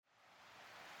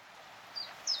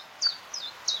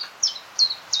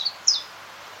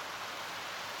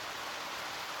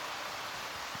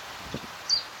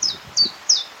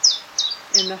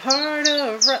In the heart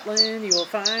of Rutland, you will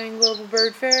find Global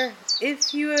Bird Fair.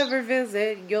 If you ever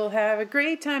visit, you'll have a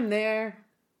great time there.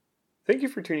 Thank you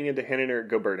for tuning in to Hannah and Eric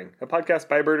Go Birding, a podcast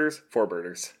by birders for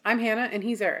birders. I'm Hannah, and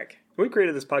he's Eric. We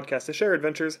created this podcast to share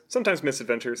adventures, sometimes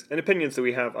misadventures, and opinions that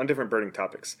we have on different birding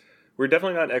topics. We're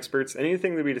definitely not experts.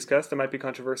 Anything that we discuss that might be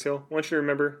controversial, I want you to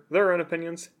remember they're our own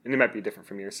opinions, and they might be different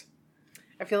from yours.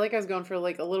 I feel like I was going for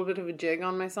like a little bit of a jig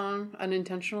on my song,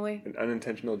 unintentionally. An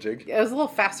unintentional jig? It was a little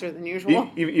faster than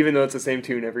usual. Even though it's the same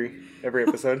tune every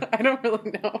episode? I don't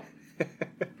really know.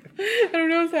 I don't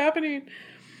know what's happening.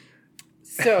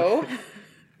 So,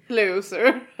 hello,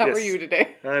 sir. How are you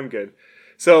today? I'm good.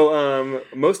 So,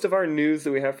 most of our news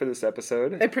that we have for this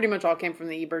episode... They pretty much all came from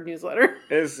the eBird newsletter.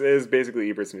 Is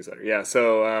basically eBird's newsletter. Yeah,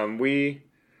 so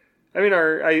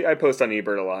I post on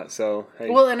eBird a lot, so...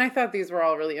 And I thought these were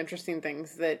all really interesting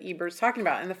things that eBird's talking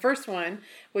about. And the first one,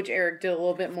 which Eric did a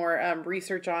little bit more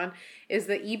research on, is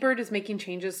that eBird is making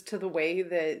changes to the way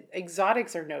that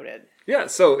exotics are noted. Yeah,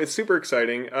 so it's super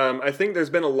exciting. I think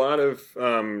there's been a lot of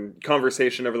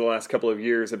conversation over the last couple of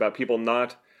years about people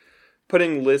not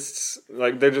putting lists,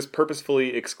 like they're just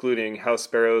purposefully excluding house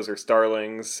sparrows or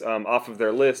starlings off of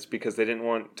their list because they didn't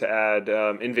want to add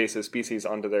invasive species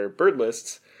onto their bird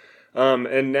lists.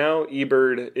 And now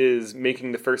eBird is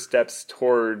making the first steps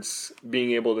towards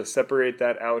being able to separate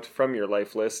that out from your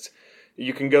life list.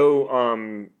 You can go,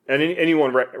 and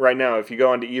anyone right now, if you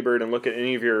go onto eBird and look at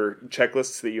any of your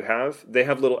checklists that you have, they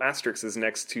have little asterisks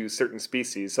next to certain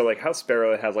species. So like house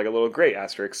sparrow, it has like a little gray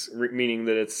asterisk, meaning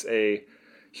that it's a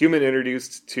human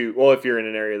introduced to, well, if you're in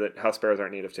an area that house sparrows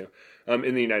aren't native to,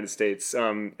 in the United States,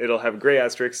 it'll have gray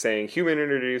asterisks saying human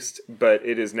introduced, but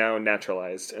it is now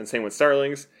naturalized. And same with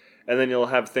starlings. And then you'll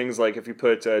have things like if you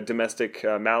put a domestic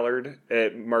mallard,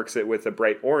 it marks it with a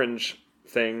bright orange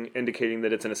thing indicating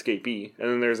that it's an escapee. And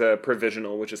then there's a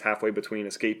provisional, which is halfway between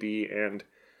escapee and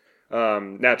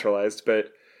naturalized.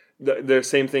 But the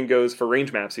same thing goes for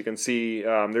range maps. You can see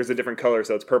there's a different color,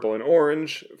 so it's purple and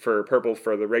orange. Purple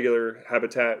for the regular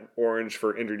habitat, orange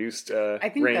for introduced I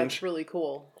think range. That's really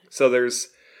cool. So there's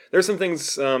some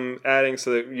things adding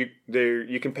so that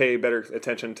you can pay better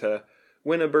attention to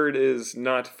when a bird is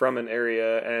not from an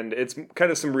area, and it's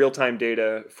kind of some real-time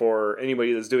data for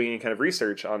anybody that's doing any kind of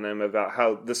research on them about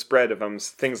how the spread of them,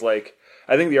 things like,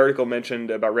 I think the article mentioned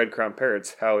about red-crowned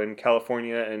parrots, how in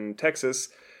California and Texas,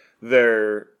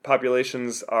 their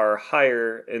populations are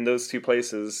higher in those two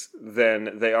places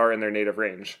than they are in their native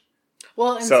range.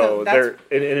 Well, and so they're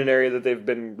in an area that they've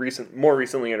been more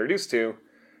recently introduced to.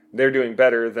 They're doing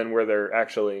better than where they're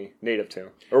actually native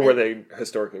to, or where they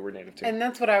historically were native to. And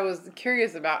that's what I was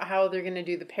curious about, how they're going to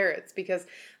do the parrots, because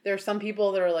there are some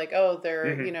people that are like, oh,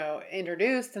 they're,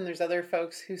 introduced, and there's other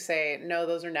folks who say, no,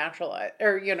 those are naturalized,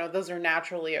 or, those are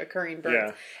naturally occurring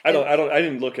birds. Yeah. I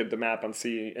didn't look at the map and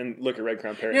look at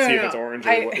red-crowned parrot and see if it's orange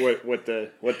or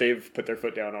what they've put their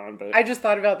foot down on. But I just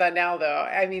thought about that now, though.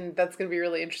 I mean, that's going to be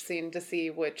really interesting to see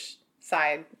which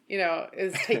side,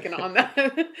 is taken on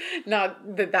that.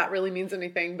 Not that really means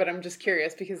anything, but I'm just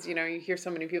curious because, you hear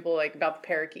so many people like about the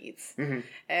parakeets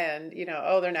and,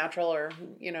 oh, they're natural or,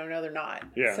 no, they're not.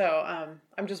 Yeah. So,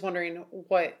 I'm just wondering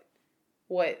what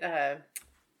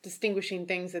distinguishing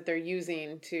things that they're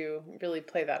using to really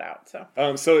play that out.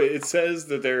 So it says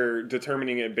that they're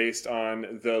determining it based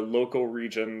on the local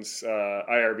region's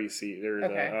IRBC. They're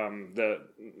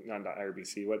not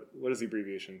IRBC. What is the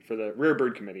abbreviation for the Rare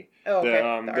Bird Committee? Oh,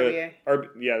 okay. The RBA.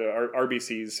 The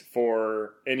RBCs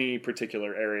for any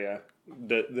particular area.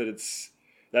 That's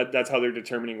how they're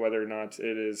determining whether or not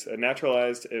it is a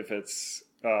naturalized, if it's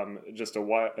just an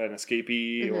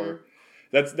escapee or.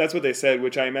 That's what they said,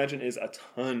 which I imagine is a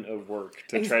ton of work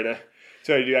to try to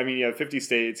do. I mean, you have 50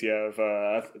 states, you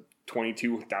have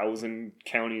 22,000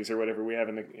 counties or whatever we have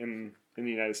in the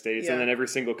United States, and then every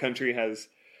single country has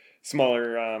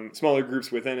smaller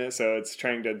groups within it. So it's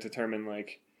trying to determine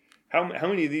like how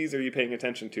many of these are you paying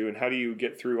attention to, and how do you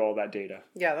get through all that data?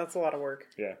 Yeah, that's a lot of work.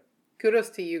 Yeah, kudos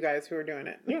to you guys who are doing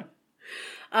it. Yeah.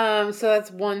 So that's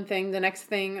one thing. The next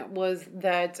thing was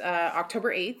that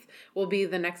October 8th will be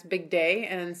the next big day,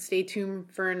 and stay tuned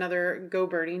for another Go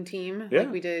Birding team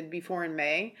like we did before in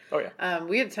May. Oh yeah.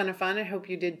 We had a ton of fun. I hope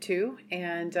you did too.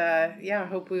 And I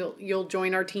hope you'll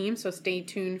join our team. So stay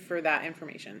tuned for that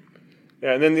information.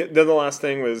 Yeah, and then the last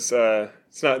thing was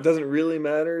it doesn't really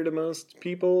matter to most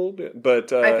people,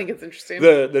 but I think it's interesting.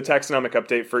 The taxonomic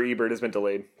update for eBird has been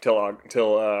delayed till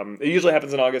it usually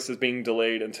happens in August, is being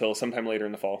delayed until sometime later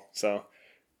in the fall. So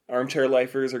armchair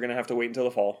lifers are going to have to wait until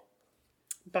the fall.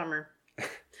 Bummer.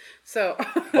 So,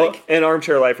 and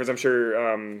armchair lifers, I'm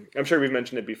sure we've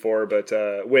mentioned it before, but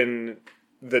when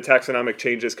the taxonomic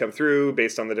changes come through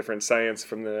based on the different science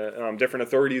from the different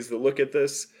authorities that look at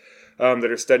this, that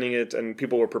are studying it, and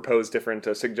people will propose different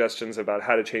suggestions about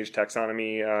how to change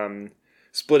taxonomy,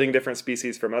 splitting different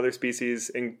species from other species,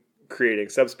 and creating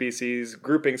subspecies,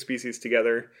 grouping species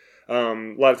together.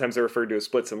 A lot of times they're referred to as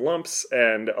splits and lumps,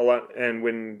 and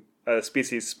when a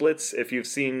species splits, if you've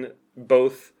seen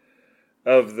both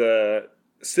of the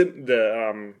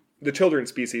children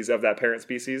species of that parent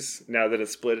species, now that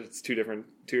it's split, it's two different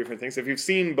things. If you've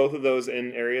seen both of those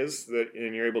in areas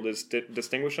and you're able to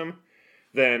distinguish them,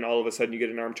 then all of a sudden you get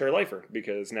an armchair lifer,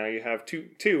 because now you have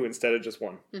two instead of just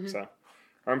one. Mm-hmm. So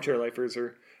armchair lifers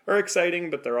are exciting,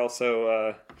 but they're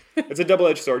also it's a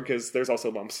double-edged sword because there's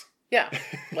also lumps. Yeah,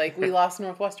 like we lost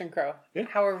Northwestern Crow. Yeah.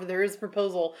 However, there is a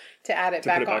proposal to add it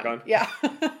back on. Yeah,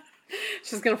 it's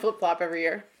just gonna flip-flop every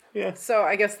year. Yeah. So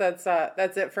I guess that's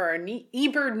it for our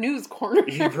eBird News Corner.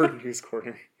 eBird News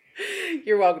Corner.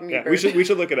 You're welcome, eBird. Yeah, we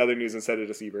should look at other news instead of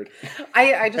just eBird.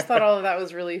 I just thought all of that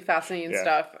was really fascinating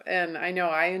stuff, and I know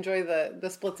I enjoy the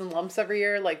splits and lumps every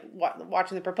year, like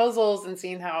watching the proposals and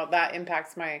seeing how that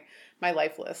impacts my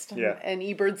life list. Yeah. And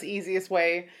eBird's the easiest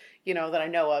way, that I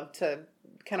know of to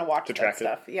kind of watch that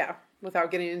stuff. Yeah.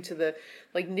 Without getting into the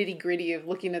nitty gritty of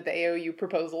looking at the AOU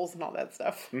proposals and all that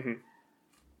stuff. Mm-hmm.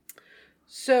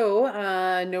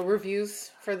 So, no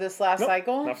reviews for this last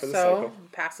cycle. Not for this cycle.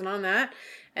 Passing on that.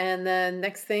 And then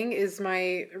next thing is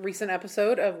my recent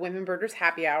episode of Women Birders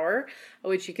Happy Hour,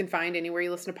 which you can find anywhere you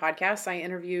listen to podcasts. I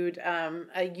interviewed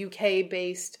a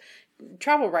UK-based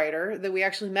travel writer that we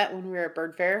actually met when we were at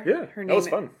Bird Fair. Yeah, her name that was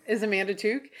fun. Is Amanda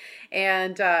Took,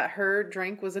 and her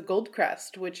drink was a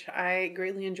Goldcrest, which I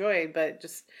greatly enjoyed. But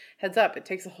just heads up, it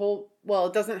takes it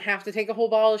doesn't have to take a whole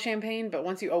bottle of champagne, but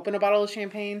once you open a bottle of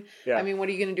champagne, I mean, what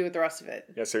are you going to do with the rest of it?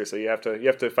 Yeah, seriously, you have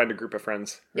to find a group of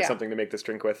friends or something to make this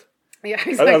drink with. Yeah,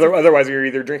 exactly. Otherwise, you're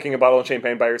either drinking a bottle of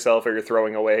champagne by yourself, or you're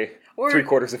throwing away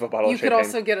 3/4 of a bottle of champagne. You could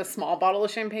also get a small bottle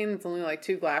of champagne that's only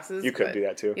 2 glasses. You could do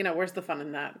that too. Where's the fun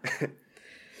in that?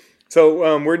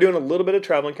 So we're doing a little bit of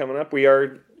traveling coming up. We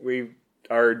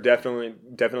are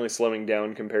definitely slowing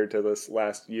down compared to this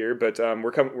last year, but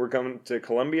we're coming to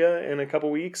Columbia in a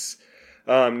couple weeks.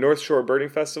 North Shore Birding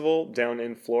Festival down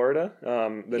in Florida,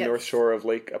 North Shore of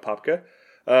Lake Apopka,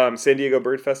 San Diego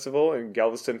Bird Festival, and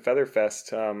Galveston Feather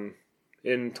Fest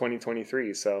in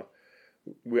 2023. So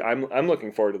I'm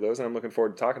looking forward to those, and I'm looking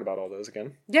forward to talking about all those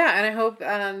again. Yeah, and I hope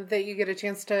that you get a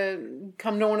chance to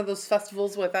come to one of those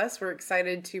festivals with us. We're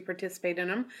excited to participate in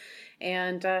them,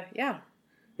 and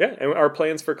Yeah, and our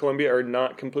plans for Columbia are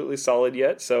not completely solid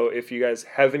yet, so if you guys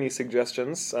have any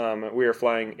suggestions, we are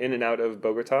flying in and out of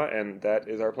Bogota, and that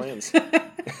is our plans.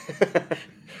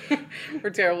 We're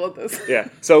terrible at this. Yeah,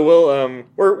 so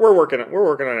we're working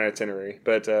on an itinerary,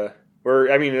 but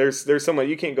there's so much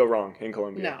you can't go wrong in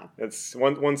Columbia. No, it's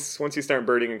once you start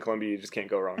birding in Columbia, you just can't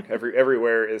go wrong.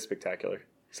 Everywhere is spectacular.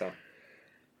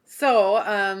 So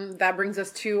that brings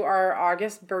us to our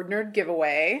August Bird Nerd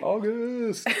giveaway.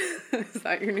 August. Is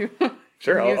that your new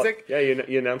music?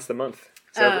 You announced the month,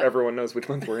 so everyone knows which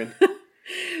month we're in.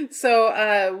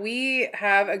 So we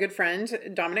have a good friend,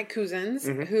 Dominic Cousins,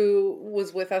 mm-hmm. who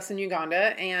was with us in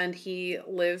Uganda, and he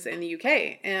lives in the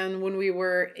UK. And when we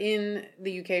were in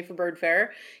the UK for Bird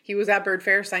Fair, he was at Bird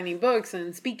Fair signing books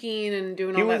and speaking and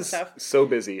doing all that stuff. He was so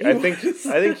busy. I think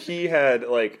he had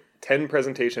 10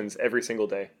 presentations every single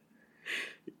day.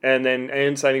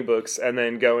 And signing books, and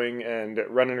then going and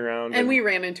running around. And we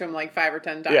ran into him 5 or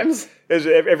 10 times. Yeah.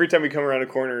 Every time we come around a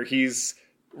corner, he's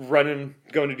running,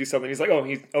 going to do something. He's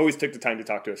he always took the time to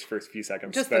talk to us for a few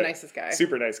seconds. Just the nicest guy.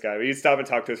 Super nice guy. But he'd stop and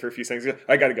talk to us for a few seconds.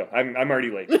 I gotta go. I'm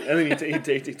already late. And then he'd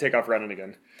take off running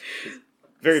again.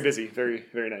 Very busy. Very,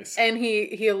 very nice. And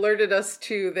he alerted us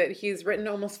too that he's written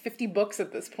almost 50 books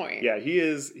at this point. Yeah,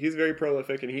 he's very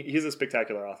prolific, and he's a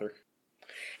spectacular author.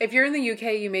 If you're in the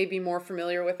UK, you may be more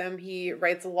familiar with him. He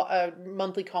writes a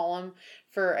monthly column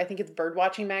for, I think it's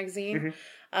Birdwatching magazine,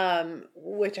 mm-hmm.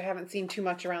 Which I haven't seen too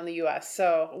much around the US.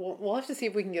 So we'll have to see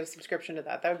if we can get a subscription to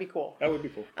that. That would be cool. That would be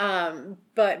cool.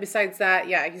 But besides that,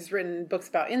 he's written books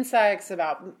about insects,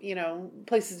 about,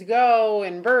 places to go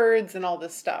and birds and all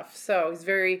this stuff. So he's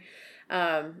very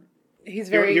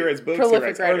he writes books, he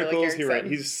writes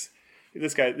articles,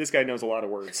 This guy knows a lot of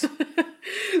words.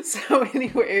 So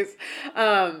anyways,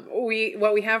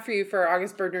 what we have for you for our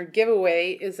August Bird Nerd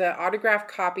giveaway is an autographed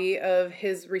copy of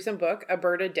his recent book, A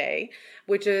Bird a Day,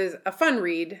 which is a fun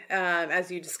read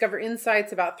as you discover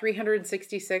insights about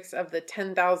 366 of the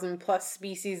 10,000 plus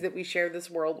species that we share this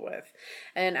world with.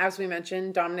 And as we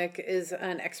mentioned, Dominic is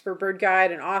an expert bird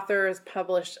guide and author, has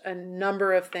published a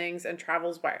number of things, and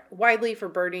travels widely for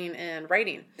birding and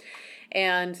writing.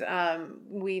 and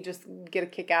we just get a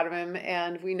kick out of him,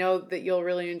 and we know that you'll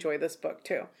really enjoy this book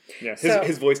too. Yeah,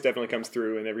 his voice definitely comes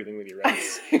through in everything that he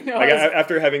writes.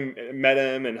 After having met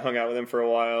him and hung out with him for a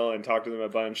while and talked to him a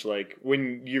bunch, like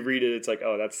when you read it, it's like,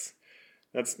 oh, that's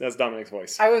Dominic's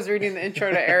voice. I was reading the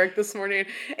intro to Eric this morning,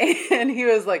 and he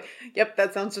was like, yep,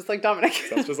 that sounds just like Dominic.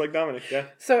 Sounds just like Dominic, yeah.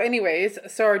 So anyways,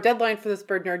 our deadline for this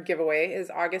Bird Nerd giveaway is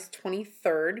August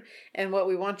 23rd. And what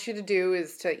we want you to do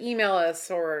is to email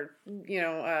us or,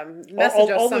 message us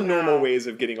all somehow. the normal ways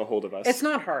of getting a hold of us. It's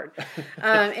not hard.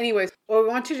 Anyways, what we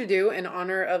want you to do in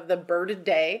honor of the Bird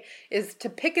Day is to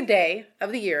pick a day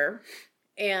of the year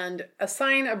and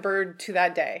assign a bird to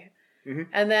that day. Mm-hmm.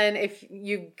 And then if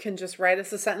you can just write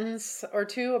us a sentence or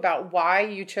two about why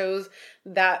you chose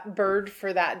that bird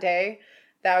for that day,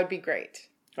 that would be great.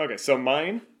 Okay, so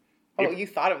mine... Oh, you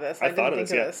thought of this. I didn't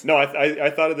think of this. No,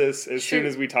 I thought of this as soon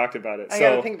as we talked about it. I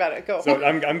gotta think about it. Go. So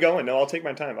I'm going. No, I'll take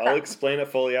my time. I'll explain it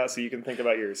fully out so you can think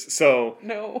about yours. So...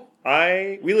 No.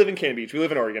 We live in Cannon Beach. We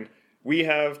live in Oregon. We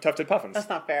have tufted puffins. That's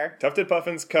not fair. Tufted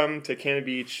puffins come to Cannon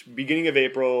Beach beginning of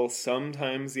April,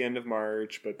 sometimes the end of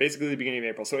March, but basically the beginning of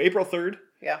April. So April 3rd,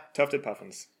 tufted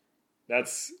puffins.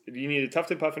 You need a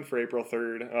tufted puffin for April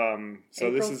 3rd.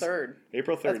 April 3rd.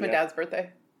 April 3rd. That's my dad's birthday.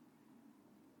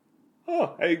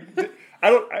 Oh,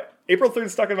 April 3rd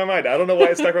stuck in my mind. I don't know why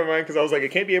it stuck in my mind because I was like,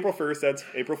 it can't be April 1st. That's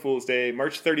April Fool's Day.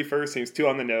 March 31st seems too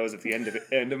on the nose at the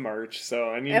end of March. So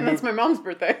I need. And that's my mom's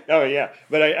birthday. Oh yeah,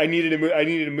 but I needed to move. I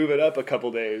needed to move it up a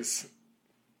couple days.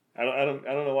 I don't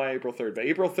know why April 3rd, but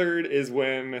April 3rd is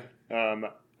when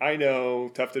I know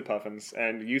tufted puffins,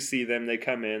 and you see them. They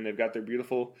come in. They've got their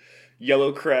beautiful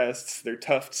yellow crests, their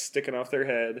tufts sticking off their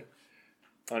head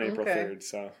on April 3rd.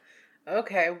 So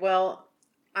okay, well.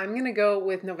 I'm going to go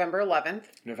with November 11th.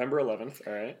 November 11th,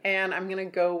 all right. And I'm going to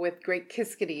go with Great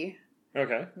Kiskadee.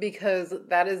 Okay. Because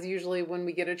that is usually when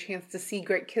we get a chance to see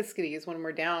great kiskadees when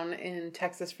we're down in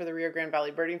Texas for the Rio Grande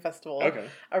Valley Birding Festival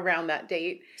around that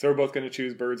date. So we're both going to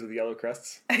choose birds with yellow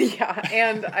crests? Yeah,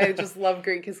 and I just love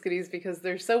great kiskadees because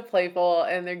they're so playful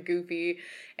and they're goofy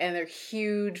and they're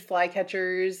huge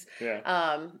flycatchers.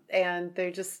 Yeah. And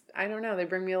they're just, I don't know, they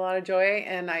bring me a lot of joy,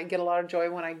 and I get a lot of joy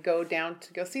when I go down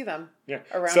to go see them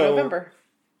around November.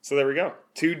 So there we go.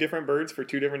 2 different birds for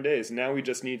 2 different days. Now we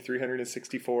just need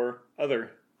 364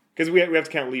 other. Because we have to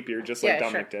count leap year just like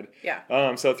Dominic did.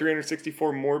 Yeah. So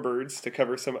 364 more birds to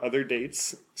cover some other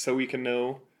dates so we can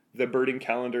know the birding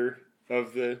calendar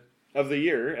of the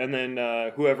year. And then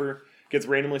whoever gets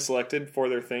randomly selected for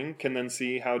their thing can then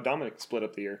see how Dominic split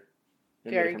up the year.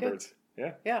 Very good. Birds.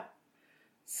 Yeah. Yeah.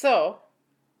 So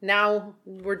now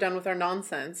we're done with our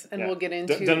nonsense and we'll get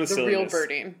into the real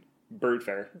birding. Bird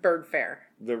fair.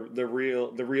 The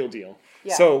real deal.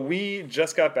 Yeah. So we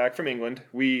just got back from England.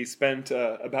 We spent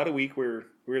about a week. We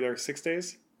were there 6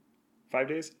 days, 5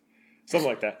 days, something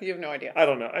like that. You have no idea. I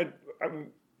don't know. I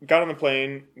got on the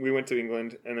plane. We went to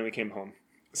England and then we came home.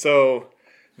 So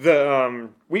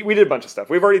we did a bunch of stuff.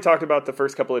 We've already talked about the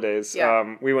first couple of days.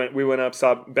 Yeah. We went up,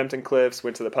 saw Bempton Cliffs,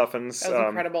 went to the Puffins. That was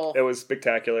incredible. It was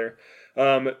spectacular.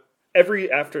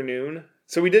 Every afternoon.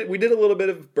 So we did a little bit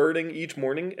of birding each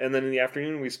morning, and then in the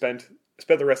afternoon we spent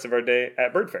the rest of our day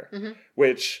at Bird Fair,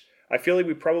 which I feel like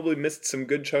we probably missed some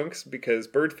good chunks because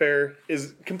Bird Fair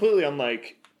is completely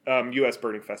unlike U.S.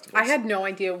 birding festivals. I had no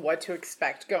idea what to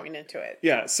expect going into it.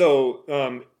 Yeah, so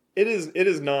it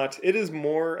is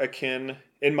more akin,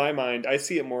 in my mind, I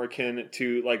see it more akin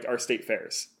to like our state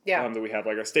fairs. Yeah. That we have,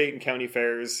 like our state and county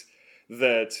fairs,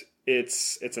 that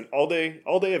it's an all day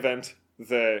event.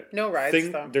 No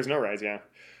rides, though. There's no rides, yeah.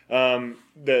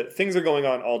 The things are going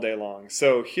on all day long.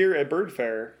 So here at Bird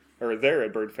Fair, or there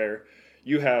at Bird Fair,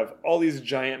 you have all these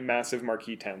giant, massive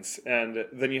marquee tents, and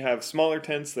then you have smaller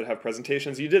tents that have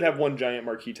presentations. You did have one giant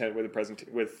marquee tent with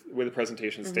a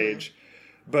presentation stage,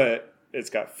 but it's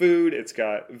got food, it's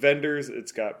got vendors,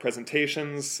 it's got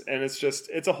presentations, and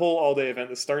it's a whole all day event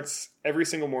that starts every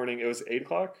single morning. It was 8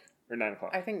 o'clock or 9 o'clock.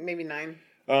 I think maybe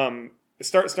 9.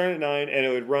 Starting at 9, and it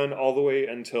would run all the way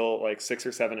until like 6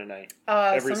 or 7 at night.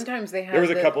 Sometimes they have. There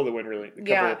was a couple that went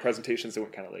of presentations that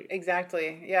went kind of late.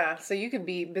 Exactly. Yeah. So you could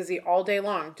be busy all day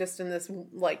long just in this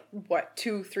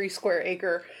 2-3 square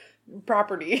acre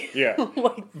property. Yeah.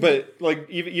 But like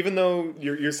even though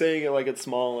you're saying it like it's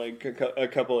small, like a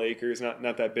couple acres, not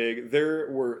that big,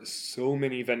 there were so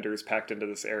many vendors packed into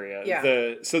this area.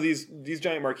 Yeah. So these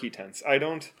giant marquee tents.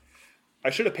 I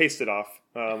should have pasted off,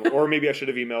 or maybe I should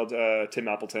have emailed Tim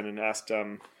Appleton and asked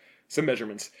some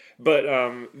measurements. But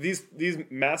these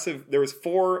massive, there was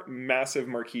 4 massive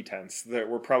marquee tents that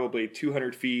were probably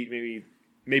 200 feet,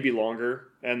 maybe longer,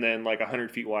 and then like 100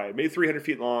 feet wide, maybe 300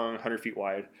 feet long, 100 feet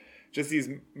wide. just these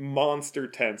monster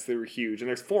tents that were huge, and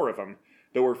there's 4 of them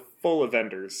that were full of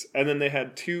vendors. And then they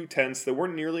had 2 tents that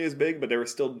weren't nearly as big, but they were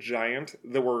still giant,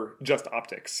 that were just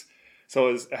optics. So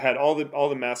it had all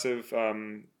the massive,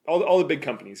 all the big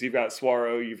companies. You've got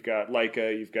Swaro, you've got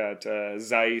Leica, you've got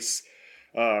Zeiss,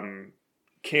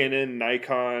 Canon,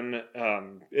 Nikon.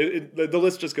 The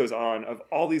list just goes on of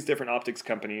all these different optics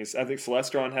companies. I think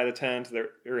Celestron had a tent,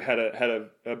 or had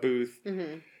a booth.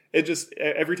 Mm-hmm. It just,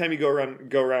 every time you go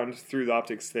around through the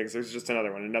optics things, there's just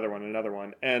another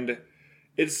one, and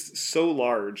it's so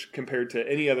large compared to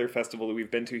any other festival that we've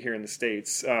been to here in the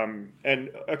States. And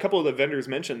a couple of the vendors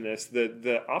mentioned this,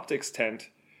 the optics tent,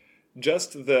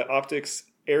 just the optics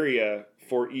area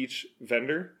for each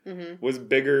vendor was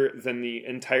bigger than the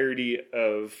entirety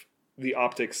of the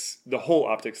whole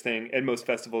optics thing at most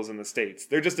festivals in the States.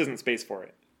 There just isn't space for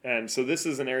it. And so this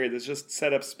is an area that's just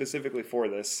set up specifically for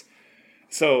this.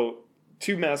 So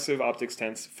 2 massive optics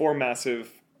tents, 4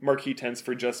 massive marquee tents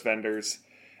for just vendors,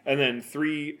 and then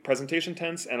 3 presentation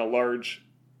tents and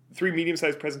 3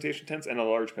 medium-sized presentation tents and a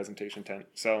large presentation tent.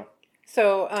 So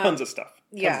tons of stuff.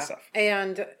 Tons of stuff.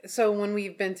 And so when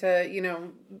we've been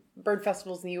to, bird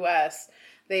festivals in the U.S.,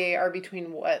 they are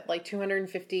between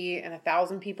 250 and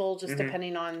 1,000 people, just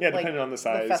depending on depending on the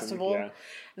size, the festival. And,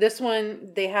 This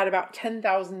one, they had about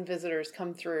 10,000 visitors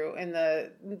come through in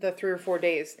the 3 or 4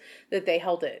 days that they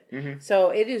held it. Mm-hmm. So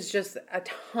it is just a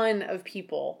ton of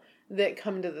people that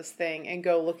come to this thing and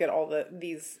go look at all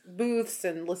these booths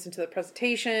and listen to the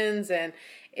presentations, and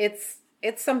it's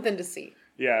something to see.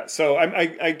 Yeah, so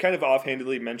I kind of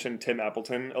offhandedly mentioned Tim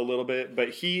Appleton a little bit, but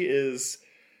he is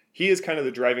kind of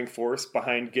the driving force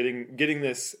behind getting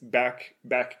this back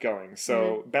going.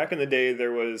 So back in the day,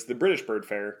 there was the British Bird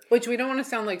Fair, which we don't want to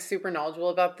sound like super knowledgeable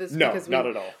about this. No, because not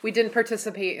at all. We didn't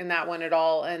participate in that one at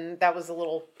all, and that was a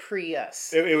little pre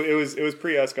us. It was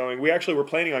pre us going. We actually were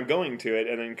planning on going to it,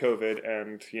 and then COVID,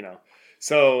 and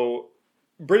so.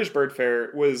 British Bird Fair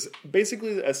was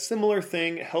basically a similar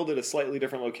thing, held at a slightly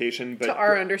different location. But to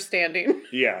our understanding.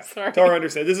 Yeah. Sorry. To our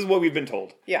understanding. This is what we've been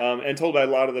told. Yeah. And told by a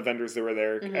lot of the vendors that were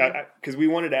there. Because we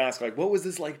wanted to ask, what was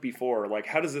this like before?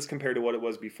 How does this compare to what it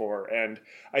was before? And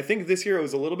I think this year it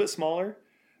was a little bit smaller.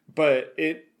 But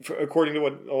according to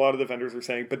what a lot of the vendors were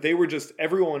saying, but they were just,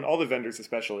 everyone, all the vendors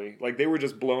especially, they were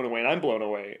just blown away. And I'm blown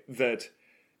away that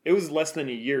it was less than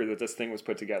a year that this thing was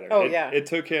put together. It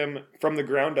took him from the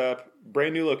ground up,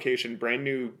 brand new location, brand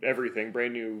new everything,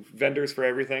 brand new vendors for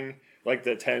everything, like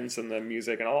the tents and the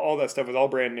music and all that stuff was all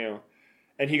brand new.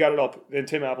 And he got it all, and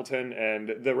Tim Appleton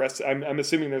and the rest, I'm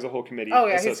assuming there's a whole committee. Oh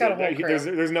yeah, he's got a whole crew.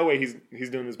 There's no way he's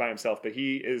doing this by himself, but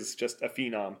he is just a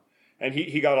phenom. And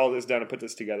he got all this done and put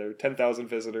this together. 10,000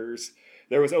 visitors.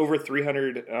 There was over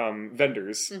 300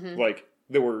 vendors,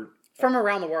 that were from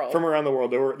around the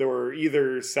world. They were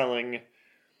either selling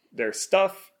their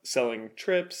stuff, selling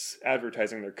trips,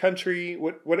 advertising their country,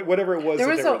 whatever it was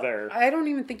that they were there. I don't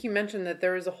even think you mentioned that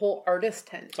there was a whole artist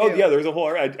tent too. Oh yeah, there was a whole.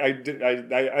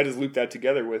 I just looped that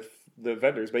together with the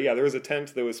vendors, but yeah, there was a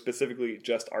tent that was specifically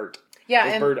just art. Yeah,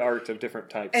 and bird art of different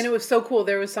types. And it was so cool.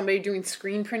 There was somebody doing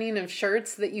screen printing of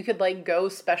shirts that you could go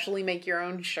specially make your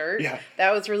own shirt. Yeah,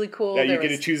 that was really cool. Yeah, you get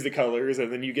to choose the colors,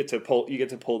 and then you get to pull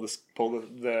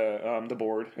the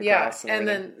board across. Yeah, and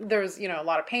then there was a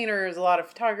lot of painters, a lot of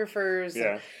photographers.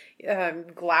 Yeah.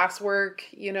 Glass work,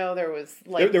 there was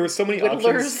there was so many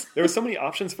options. There were so many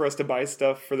options for us to buy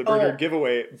stuff for the Bird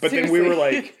giveaway, but seriously. Then we were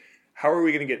like, how are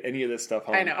we going to get any of this stuff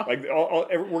home? I know.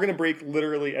 We're going to break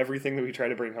literally everything that we try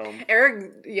to bring home.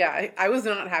 Eric, I was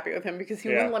not happy with him because he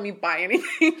wouldn't let me buy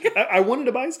anything. I wanted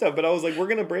to buy stuff, but I was like, we're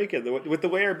going to break it. With the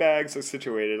way our bags are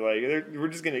situated, we're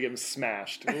just going to get them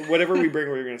smashed. Whatever we bring,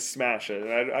 we're going to smash it.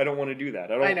 And I don't want to do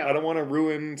that. I don't want to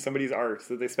ruin somebody's art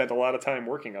that they spent a lot of time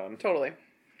working on. Totally.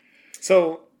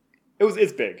 So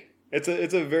it's big. It's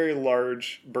a very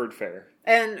large bird fair.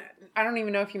 And I don't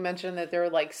even know if you mentioned that there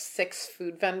were 6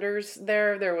 food vendors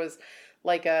there. There was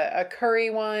a curry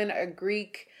one, a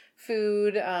Greek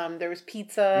food. There was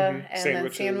pizza and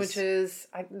then sandwiches.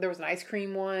 There was an ice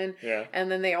cream one. Yeah.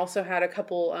 And then they also had a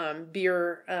couple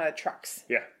beer trucks.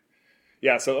 Yeah.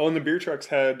 Yeah, so the beer trucks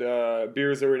had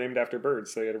beers that were named after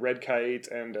birds. So you had a red kite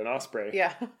and an osprey.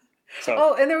 Yeah.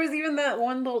 So. And there was even that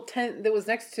one little tent that was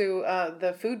next to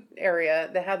the food area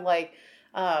that had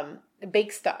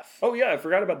bake stuff. Oh yeah, I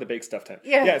forgot about the bake stuff tent.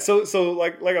 Yeah. Yeah, so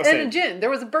like I was saying. And a gin. There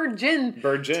was a bird gin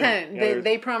tent. Yeah,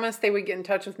 they promised they would get in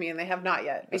touch with me, and they have not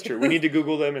yet. That's true. We need to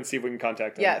Google them and see if we can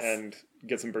contact them and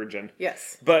get some bird gin.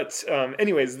 Yes. But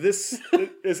anyways,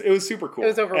 it was super cool. It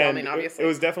was overwhelming, obviously. It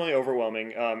was definitely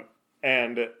overwhelming.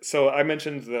 And so I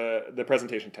mentioned the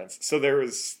presentation tents. So there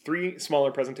was 3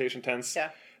 smaller presentation tents.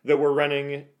 Yeah. that were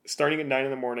running starting at 9 in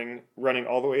the morning, running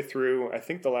all the way through. I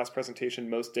think the last presentation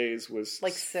most days was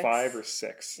like 6. 5 or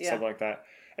 6, Yeah. something like that.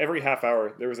 Every half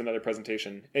hour there was another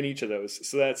presentation in each of those.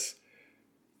 So that's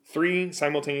 3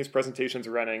 simultaneous presentations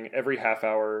running every half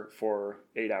hour for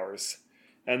 8 hours,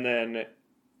 and then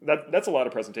that's a lot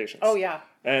of presentations. Oh yeah.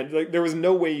 And like there was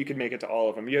no way you could make it to all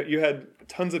of them. You had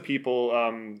tons of people.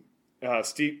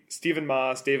 Stephen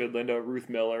Moss, David Lindo, Ruth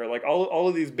Miller, like all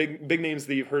of these big names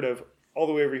that you've heard of all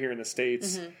the way over here in the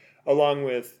States, along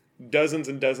with dozens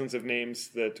and dozens of names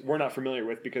that we're not familiar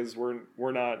with because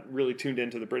we're not really tuned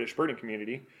into the British birding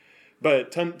community.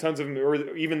 But tons of them, or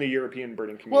even the European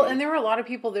birding community. Well, and there were a lot of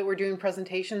people that were doing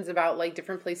presentations about like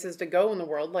different places to go in the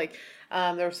world. Like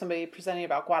there was somebody presenting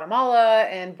about Guatemala,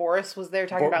 and Boris was there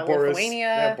talking about Lithuania.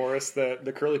 Yeah, Boris,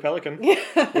 the curly pelican,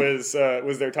 was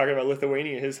there talking about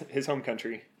Lithuania, his home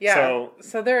country. Yeah.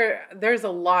 So there's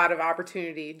a lot of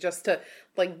opportunity just to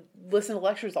like listen to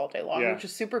lectures all day long, which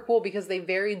is super cool because they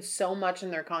varied so much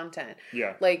in their content.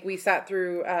 Yeah. Like we sat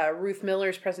through Ruth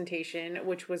Miller's presentation,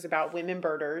 which was about women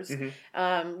birders.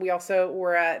 We also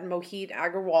were at Mohit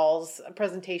Agarwal's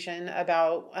presentation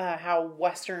about how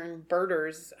Western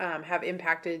birders have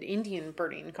impacted Indian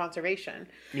birding conservation.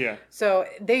 Yeah. So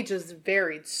they just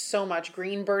varied so much.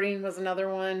 Green birding was another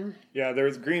one. Yeah, there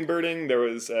was green birding. There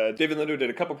was David Lindo did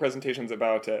a couple presentations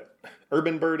about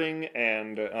urban birding,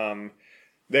 and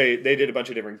they did a bunch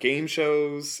of different game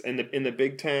shows in the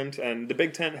big tent, and the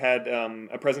big tent had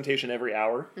a presentation every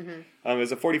hour. It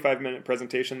was a 45-minute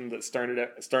presentation that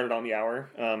started on the hour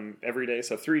every day.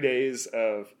 So 3 days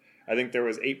of, I think there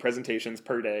was 8 presentations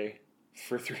per day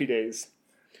for 3 days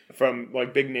from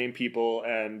like big name people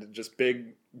and just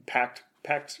big packed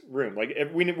room. Like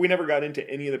we never got into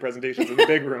any of the presentations in the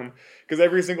big room because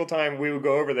every single time we would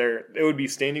go over there, it would be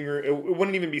standing room. It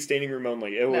wouldn't even be standing room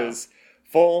only. It was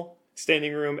full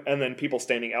standing room, and then people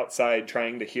standing outside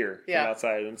trying to hear from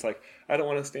outside. And it's like, I don't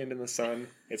want to stand in the sun.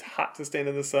 It's hot to stand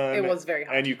in the sun. It was very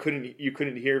hot, and you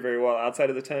couldn't hear very well outside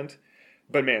of the tent.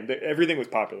 But man, everything was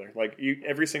popular. Like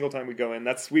every single time we go in,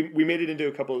 we made it into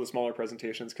a couple of the smaller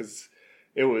presentations because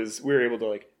we were able to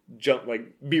like jump,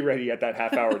 like be ready at that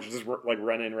half hour to just like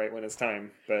run in right when it's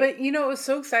time. But you know, it was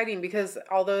so exciting because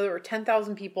although there were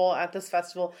 10,000 people at this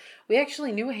festival, we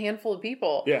actually knew a handful of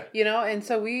people. Yeah. You know, and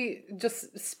so we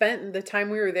just spent the time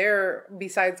we were there,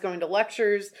 besides going to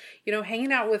lectures, you know,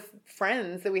 hanging out with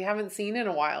friends that we haven't seen in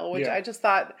a while, which I just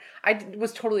thought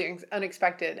was totally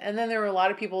unexpected. And then there were a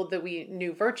lot of people that we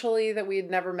knew virtually that we had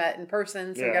never met in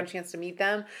person, so we got a chance to meet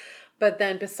them. But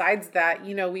then besides that,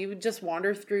 you know, we would just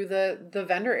wander through the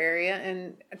vendor area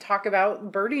and talk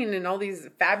about birding in all these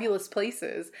fabulous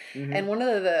places. And one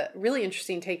of the really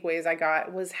interesting takeaways I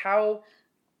got was how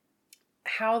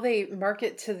they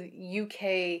market to the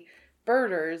UK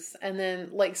birders, and then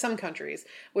like some countries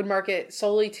would market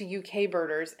solely to UK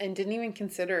birders and didn't even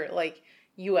consider like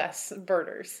US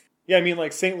birders. Yeah, I mean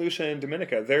like St. Lucia and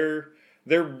Dominica, they're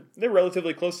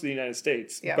relatively close to the United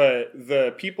States, but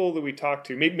the people that we talk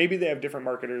to, maybe they have different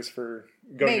marketers for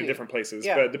going to different places,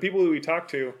 but the people that we talked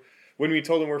to, when we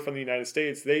told them we're from the United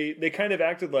States, they kind of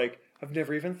acted like, I've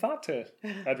never even thought to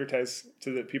advertise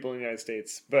to the people in the United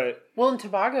States. But and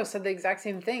Tobago said the exact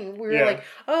same thing. We were like,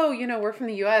 oh, you know, we're from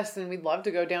the U.S. and we'd love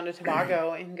to go down to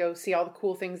Tobago and go see all the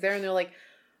cool things there. And they're like,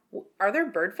 are there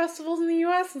bird festivals in the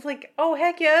U.S.? It's like, oh,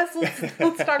 heck yes.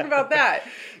 Let's talk about that.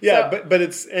 Yeah, so, but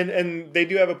it's, and they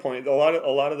do have a point. A lot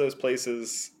of those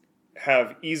places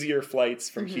have easier flights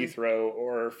from Heathrow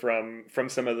or from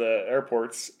some of the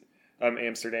airports,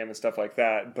 Amsterdam and stuff like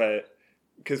that. But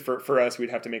because for us, we'd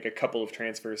have to make a couple of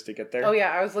transfers to get there. Oh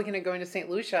yeah, I was looking at going to St.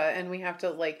 Lucia, and we have to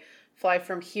like fly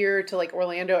from here to like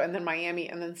Orlando, and then Miami,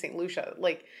 and then St. Lucia.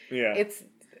 Like,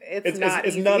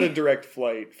 it's not a direct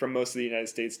flight from most of the United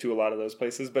States to a lot of those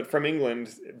places, but from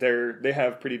England, they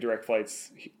have pretty direct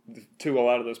flights to a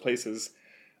lot of those places.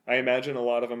 I imagine a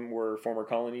lot of them were former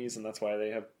colonies, and that's why they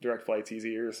have direct flights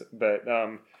easier. But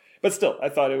still, I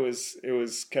thought it was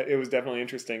definitely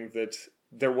interesting that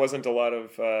there wasn't a lot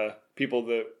of people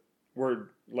that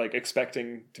were like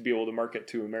expecting to be able to market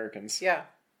to Americans. Yeah.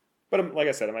 But like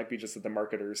I said, it might be just that the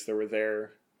marketers that were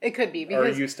there, it could be,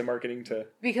 because, are used to marketing to.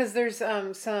 Because there's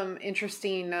some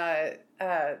interesting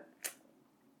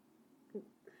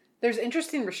there's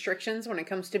interesting restrictions when it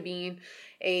comes to being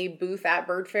a booth at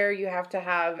Bird Fair. You have to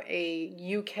have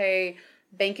a UK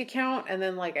bank account and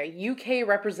then like a UK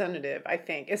representative, I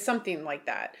think. It's something like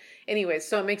that. Anyways,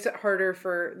 so it makes it harder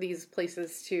for these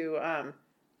places to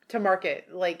market.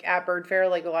 Like at Bird Fair,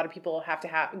 like a lot of people have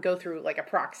to go through like a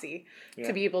proxy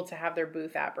to be able to have their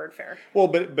booth at Bird Fair. Well,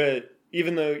 but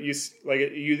even though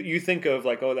you think of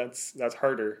like, oh, that's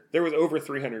harder. There was over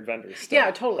 300 vendors. Still.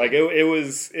 Yeah, totally. Like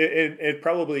it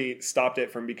probably stopped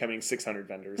it from becoming 600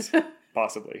 vendors,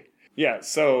 possibly. Yeah,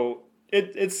 so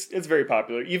it's very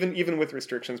popular. Even with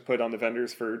restrictions put on the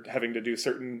vendors for having to do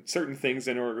certain things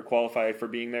in order to qualify for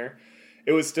being there,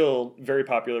 it was still very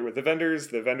popular with the vendors.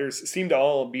 The vendors seemed to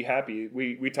all be happy.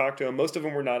 We talked to them. Most of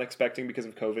them were not expecting, because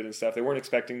of COVID and stuff, they weren't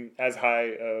expecting as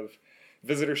high of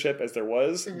visitorship as there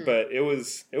was, but it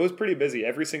was pretty busy.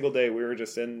 Every single day we were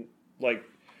just in, like,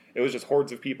 it was just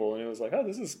hordes of people, and it was like, oh,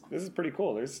 this is pretty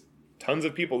cool. There's tons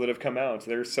of people that have come out.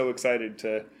 They're so excited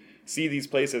to see these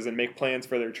places and make plans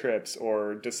for their trips,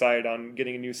 or decide on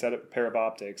getting a new pair of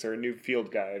optics or a new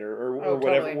field guide or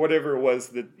whatever it was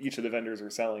that each of the vendors were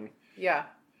selling. Yeah.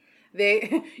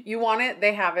 You want it,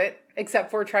 they have it,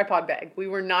 except for a tripod bag. We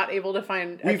were not able to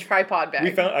find a tripod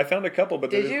bag. I found a couple, but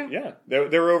did you? Yeah,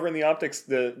 they were over in the optics.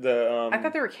 I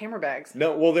thought there were camera bags.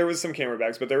 No, well, there was some camera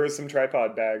bags, but there was some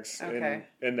tripod bags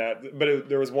in that. But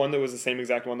there was one that was the same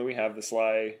exact one that we have, the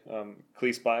Sly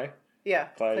Clay Spy. Yeah,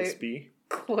 Clay Spy.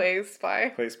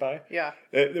 Clay Spy. Yeah.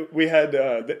 We had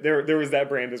there was that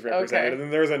brand as represented, okay. and then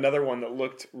there was another one that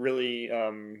looked really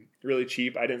really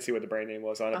cheap. I didn't see what the brand name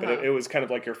was on it, but it was kind of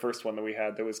like your first one that we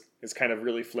had. It's kind of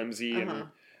really flimsy and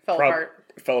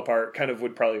fell apart. Kind of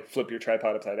would probably flip your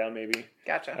tripod upside down, maybe.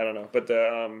 Gotcha. I don't know,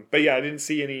 but yeah, I didn't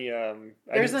see any.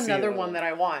 There's another one that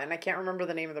I want, and I can't remember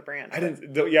the name of the brand.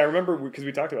 I remember because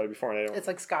we talked about it before, and it's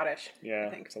like Scottish.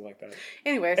 Yeah, something like that.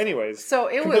 Anyways, so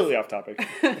it completely off topic.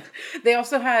 They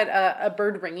also had a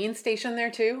bird ringing station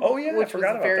there too. Oh yeah, which was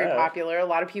very popular. A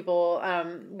lot of people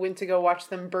went to go watch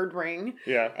them bird ring.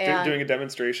 Yeah, doing a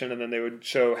demonstration, and then they would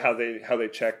show how they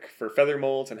check for feather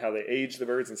molts and how they age the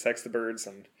birds and sex the birds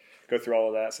and go through all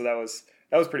of that. So that was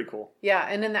pretty cool. Yeah,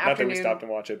 and in the afternoon... Not that we stopped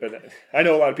and watched it, but I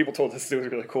know a lot of people told us it was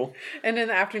really cool. And in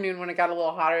the afternoon, when it got a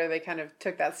little hotter, they kind of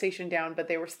took that station down, but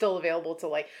they were still available to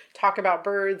like talk about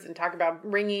birds and talk about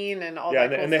ringing and all that cool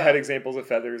stuff. And they had examples of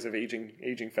feathers, of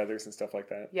aging feathers and stuff like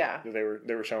that. Yeah. That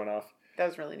they were showing off. That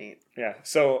was really neat. Yeah,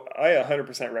 so I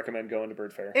 100% recommend going to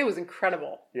Bird Fair. It was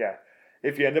incredible. Yeah.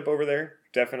 If you end up over there,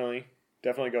 definitely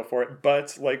go for it.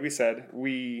 But like we said,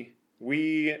 we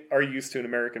are used to an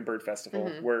American bird festival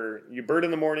where you bird in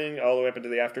the morning all the way up into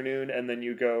the afternoon, and then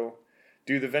you go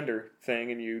do the vendor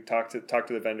thing and you talk to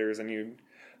the vendors and you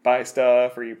buy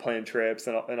stuff or you plan trips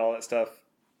and all that stuff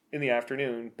in the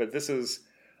afternoon. But this is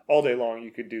all day long. You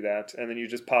could do that, and then you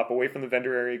just pop away from the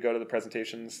vendor area, go to the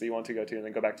presentations that you want to go to, and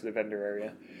then go back to the vendor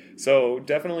area. So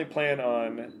definitely plan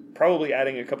on probably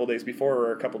adding a couple days before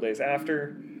or a couple days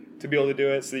after to be able to do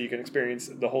it, so that you can experience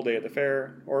the whole day at the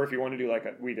fair. Or if you want to do like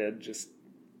we did, just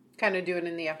kind of do it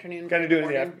in the afternoon. Kind of do it in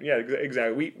the afternoon. Yeah,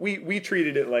 exactly. We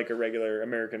treated it like a regular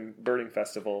American birding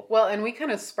festival. Well, and we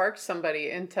kind of sparked somebody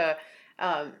into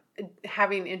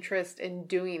having interest in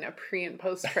doing a pre and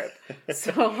post trip.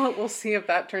 So we'll see if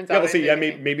that turns out. Yeah, we'll see. Yeah,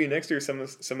 maybe next year some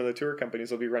of the tour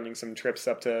companies will be running some trips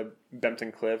up to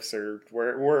Bempton Cliffs or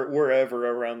wherever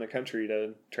around the country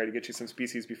to try to get you some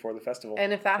species before the festival.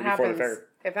 And if that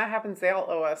happens, they all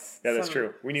owe us. Yeah, that's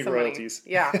true. We need royalties.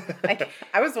 Money. Yeah,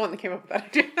 I was the one that came up with that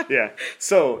idea. Yeah.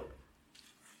 So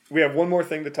we have one more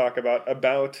thing to talk about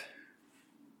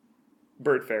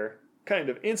Bird Fair. Kind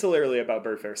of insularly about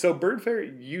Bird Fair. So Bird Fair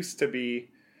used to be,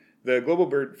 the Global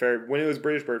Bird Fair, when it was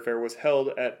British Bird Fair, was held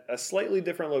at a slightly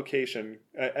different location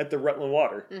at the Rutland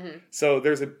Water. Mm-hmm. So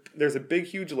there's a big,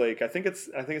 huge lake. I think it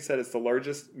said it's the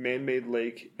largest man-made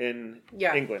lake in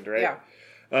England, right? Yeah.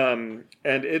 And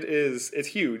it's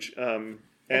huge.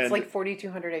 It's like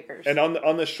 4,200 acres. And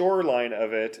on the shoreline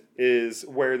of it is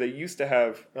where they used to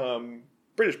have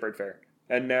British Bird Fair.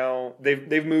 And now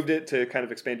they've moved it to kind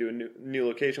of expand to a new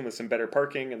location with some better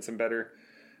parking and some better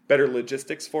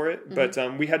logistics for it. Mm-hmm.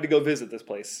 But we had to go visit this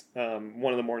place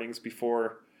one of the mornings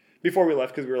before we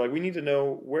left, because we were like, we need to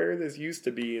know where this used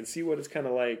to be and see what it's kind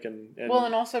of like. And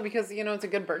also because it's a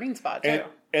good birding spot too.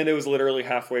 And it was literally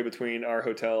halfway between our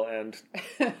hotel and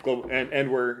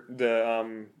where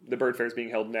the bird fair is being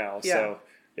held now. Yeah. So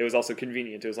it was also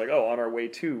convenient. It was like, on our way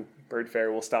to Bird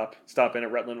Fair, we'll stop in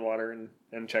at Rutland Water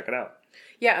and check it out.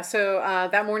 Yeah, so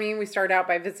that morning we started out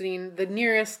by visiting the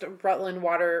nearest Rutland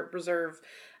Water Reserve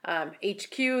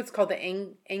HQ. It's called the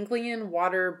Anglian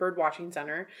Water Birdwatching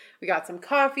Center. We got some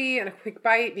coffee and a quick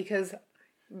bite because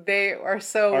they are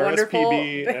so wonderful.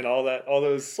 RSPB and all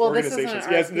those organizations.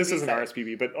 Yes, this is an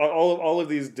RSPB, but all of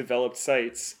these developed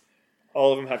sites,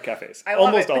 all of them have cafes. I love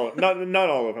almost all of them, not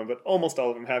all of them, but almost all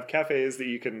of them have cafes that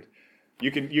you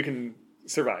can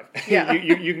survive. Yeah.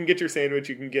 you can get your sandwich,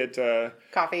 you can get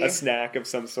coffee, a snack of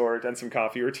some sort, and some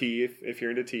coffee or tea if you're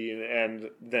into tea, and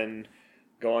then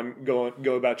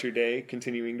go about your day,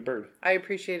 continuing to bird. I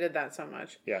appreciated that so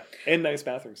much. Yeah, and nice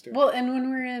bathrooms too. Well, and when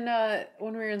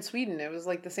we were in Sweden, it was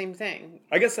like the same thing.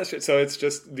 I guess that's it. So it's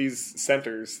just these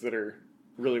centers that are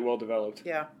really well developed.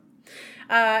 Yeah.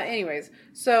 Anyways,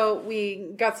 so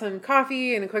we got some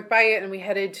coffee and a quick bite, and we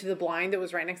headed to the blind that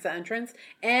was right next to the entrance,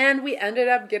 and we ended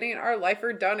up getting our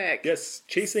lifer Dunnock. Yes,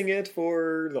 chasing it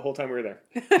for the whole time we were there.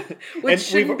 Which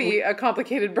shouldn't be a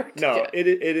complicated bird to No, get. it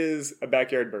is a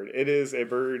backyard bird. It is a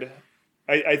bird.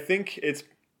 I think it's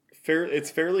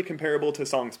fairly comparable to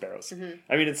song sparrows. Mm-hmm.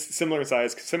 I mean, it's similar in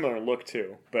size, similar in look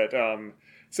too, but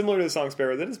similar to the song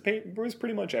sparrow, that is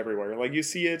pretty much everywhere. Like you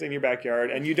see it in your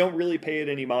backyard, and you don't really pay it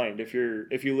any mind if you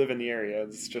live in the area.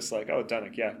 It's just like, oh,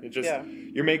 Dunnock, yeah. It just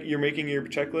you're making your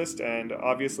checklist, and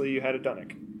obviously you had a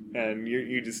Dunnock, and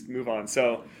you just move on.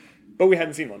 So, but we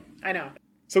hadn't seen one. I know.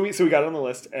 So we got it on the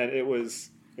list, and it was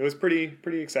pretty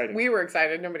exciting. We were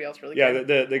excited. Nobody else really Yeah,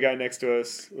 cared. the guy next to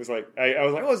us was like, I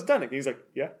was like, oh, it's Dunnock. And he's like,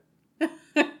 yeah.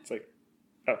 It's like,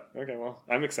 oh, okay, well,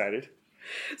 I'm excited.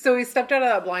 So we stepped out of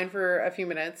that blind for a few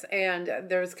minutes, and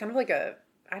there was kind of like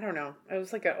I don't know, it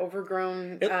was like an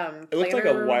overgrown It looked like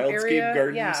a wildscape area.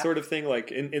 garden sort of thing,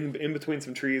 like in between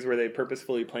some trees where they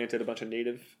purposefully planted a bunch of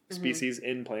native species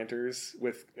in planters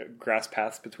with grass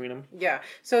paths between them. Yeah,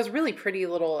 so it was really pretty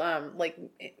little like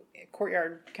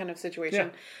courtyard kind of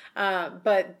situation.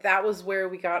 But that was where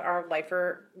we got our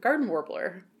lifer garden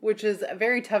warbler, which is a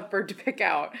very tough bird to pick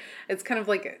out. It's kind of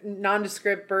like a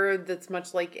nondescript bird that's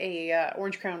much like a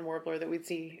orange crown warbler that we'd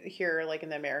see here like in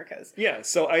the Americas. Yeah,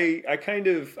 so I kind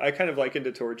of likened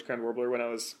it to orange crown warbler when I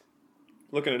was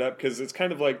looking it up, because it's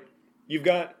kind of like you've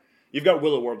got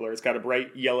willow warbler. It's got a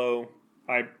bright yellow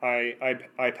eye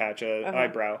patch,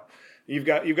 eyebrow. You've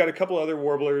got a couple other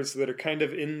warblers that are kind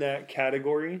of in that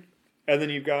category, and then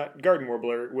you've got garden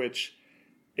warbler, which,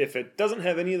 if it doesn't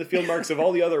have any of the field marks of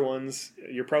all the other ones,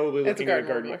 you're probably looking at a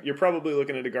garden. You're probably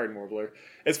looking at a garden warbler,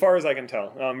 as far as I can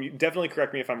tell. You definitely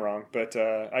correct me if I'm wrong, but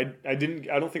I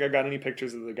don't think I got any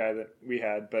pictures of the guy that we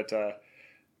had, but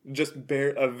just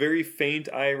a very faint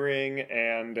eye ring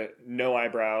and no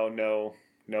eyebrow, no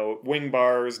wing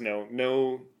bars,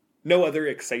 no other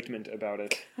excitement about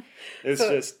it. It's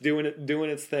just doing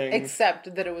its thing.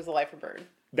 Except that it was a lifer bird.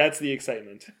 That's the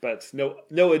excitement, but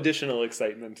no additional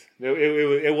excitement.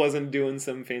 It wasn't doing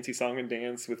some fancy song and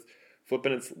dance with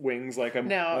flipping its wings like a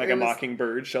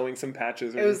mockingbird, showing some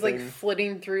patches. It was like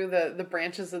flitting through the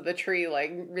branches of the tree,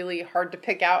 like really hard to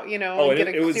pick out, and get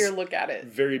a clear look at it.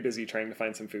 Very busy trying to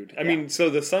find some food. I mean, so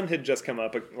the sun had just come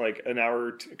up like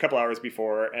a couple hours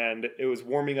before, and it was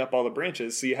warming up all the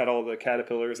branches. So you had all the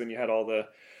caterpillars, and you had all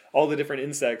the different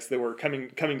insects that were coming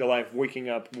to life, waking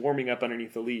up, warming up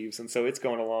underneath the leaves, and so it's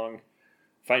going along,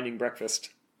 finding breakfast.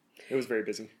 It was very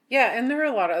busy. Yeah, and there were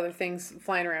a lot of other things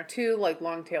flying around too, like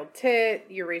long-tailed tit,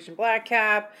 Eurasian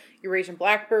blackcap, Eurasian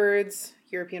blackbirds,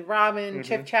 European robin,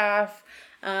 chiffchaff.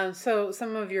 So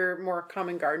some of your more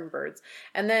common garden birds.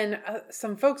 And then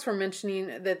some folks were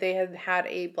mentioning that they had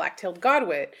a black-tailed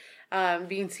godwit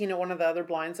being seen at one of the other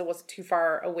blinds that wasn't too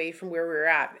far away from where we were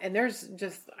at. And there's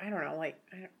just,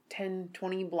 10,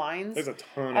 20 blinds. There's a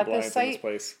ton of blinds in this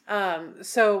place.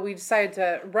 So we decided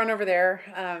to run over there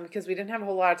because we didn't have a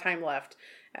whole lot of time left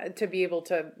to be able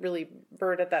to really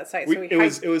bird at that site.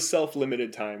 It was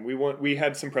self-limited time. We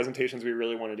had some presentations we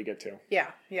really wanted to get to.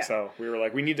 Yeah. So we were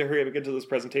like, we need to hurry up and get to those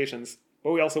presentations,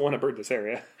 but we also want to bird this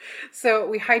area. So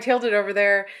we hightailed it over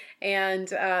there, and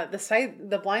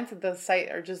the blinds at the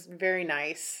site are just very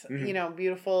nice.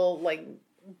 Beautiful, like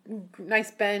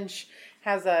nice bench.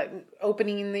 Has a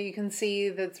opening that you can see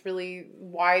that's really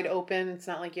wide open. It's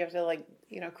not like you have to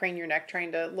crane your neck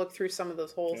trying to look through some of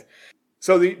those holes. Yeah.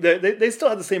 So they still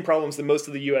have the same problems that most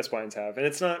of the U.S. blinds have, and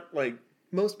it's not like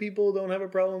most people don't have a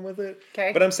problem with it.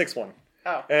 Okay. But I'm 6'1".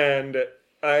 Oh. And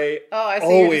I see.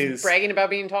 Always, you're just bragging about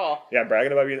being tall. Yeah,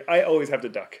 bragging about being. I always have to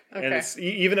duck, okay. And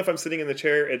even if I'm sitting in the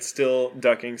chair, it's still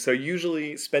ducking. So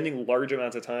usually spending large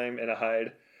amounts of time in a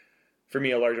hide. For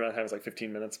me, a large amount of time is like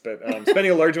 15 minutes, but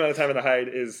spending a large amount of time in the hide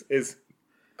is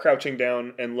crouching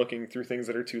down and looking through things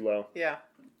that are too low. Yeah.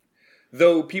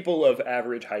 Though people of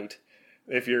average height,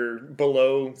 if you're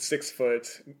below 6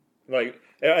 foot, I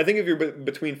think if you're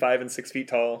between 5 and 6 feet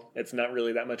tall, it's not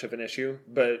really that much of an issue.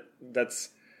 But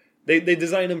they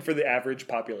design them for the average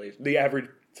population, the average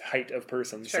height of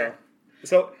person. Sure.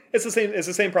 So it's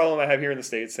the same problem I have here in the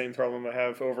States, same problem I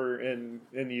have over in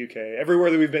the UK. Everywhere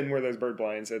that we've been where there's bird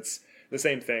blinds, it's the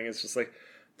same thing. It's just like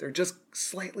they're just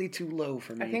slightly too low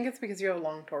for me. I think it's because you have a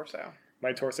long torso.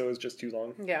 My torso is just too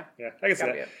long. Yeah. I can see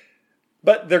that.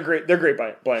 But they're great. They're great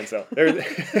blinds though.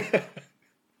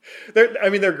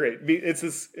 They're great. It's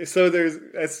this. So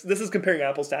this is comparing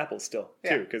apples to apples still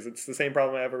too, because it's the same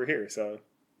problem I have over here. So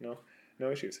no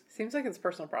issues. Seems like it's a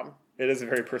personal problem. It is a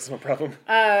very personal problem.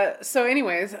 So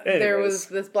anyways, there was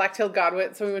this black-tailed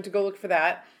godwit, so we went to go look for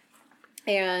that.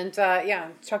 And,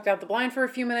 chucked out the blind for a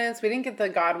few minutes. We didn't get the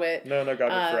godwit. No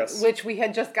godwit for us. Which we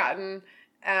had just gotten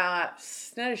at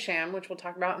Snettisham, which we'll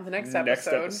talk about in the next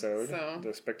episode. So,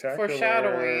 the spectacular.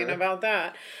 Foreshadowing about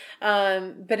that.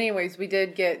 But anyways, we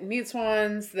did get mute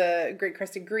swans, the great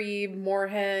crested grebe,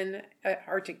 moorhen,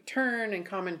 Arctic tern, and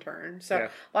common tern. So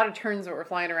a lot of terns that were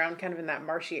flying around kind of in that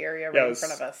marshy area in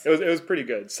front of us. It was pretty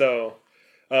good. So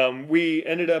we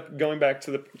ended up going back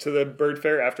to the bird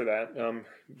fair after that.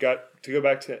 Got to go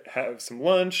back to have some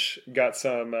lunch. Got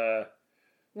some.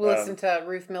 We listened to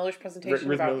Ruth Miller's presentation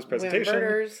about women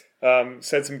birders.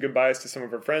 Said some goodbyes to some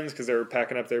of our friends because they were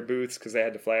packing up their booths because they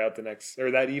had to fly out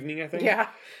that evening, I think. Yeah,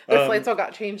 their flights all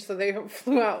got changed, so they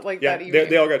flew out that evening.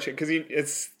 They all got changed because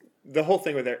it's the whole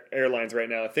thing with airlines right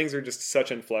now. Things are just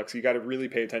such in flux. You got to really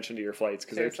pay attention to your flights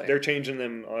because they're changing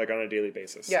them on a daily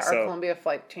basis. Yeah, our Columbia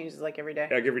flight changes every day.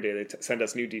 Yeah, every day they send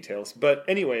us new details. But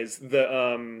anyways,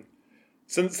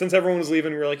 Since everyone was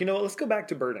leaving, we were like, let's go back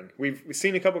to birding. We've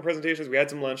seen a couple of presentations. We had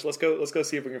some lunch. Let's go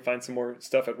see if we can find some more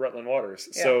stuff at Rutland Waters.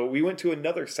 Yeah. So we went to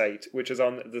another site, which is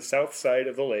on the south side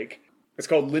of the lake. It's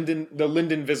called the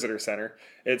Linden Visitor Center.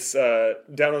 It's down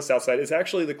on the south side. It's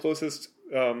actually the closest.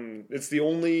 It's the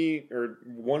only or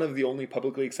one of the only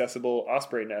publicly accessible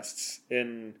osprey nests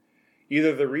in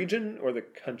either the region or the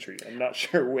country. I'm not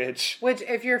sure which. Which,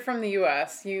 if you're from the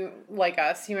U.S., you might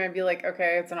be like,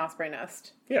 okay, it's an osprey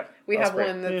nest. Yeah, we have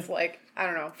one that's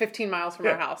 15 miles from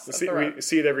our house. We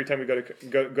see it every time we go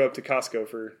up to Costco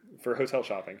for hotel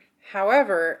shopping.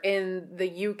 However, in the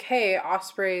U.K.,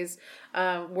 ospreys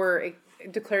were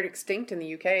declared extinct in the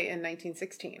U.K. in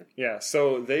 1916. Yeah,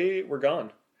 so they were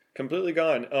gone, completely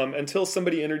gone, until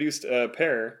somebody introduced a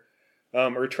pair.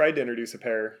 Or tried to introduce a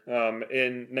pair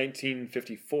in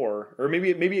 1954, or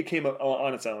maybe it came up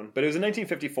on its own. But it was in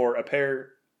 1954. A pair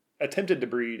attempted to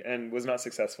breed and was not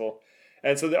successful,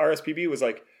 and so the RSPB was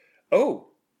like, "Oh,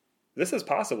 this is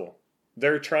possible."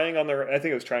 They're trying on their. I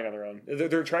think it was trying on their own.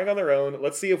 They're trying on their own.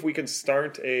 Let's see if we can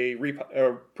start a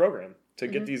program to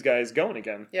get these guys going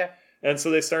again. Yeah. And so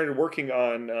they started working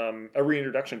on a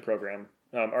reintroduction program.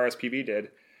 RSPB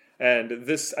did. And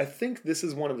I think this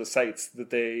is one of the sites that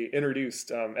they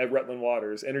introduced at Rutland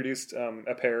Waters,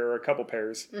 a pair or a couple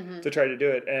pairs to try to do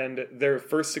it. And their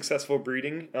first successful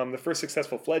breeding, the first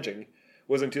successful fledging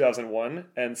was in 2001.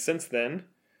 And since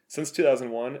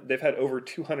 2001, they've had over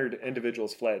 200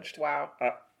 individuals fledged. Wow.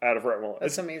 Out of Rutland.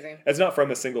 That's amazing. It's not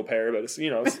from a single pair, but it's,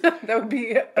 that would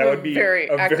be a very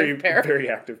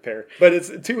active pair. But it's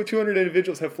 200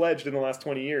 individuals have fledged in the last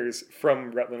 20 years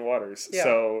from Rutland Waters. Yeah.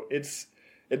 So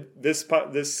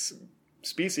this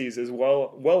species is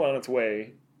well on its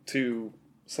way to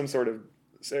some sort of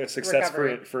success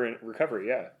for recovery.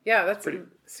 Yeah, that's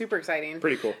super exciting.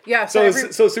 Pretty cool. Yeah,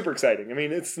 so super exciting. I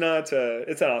mean, it's not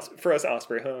for us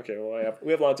osprey. Okay, well,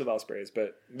 we have lots of ospreys,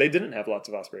 but they didn't have lots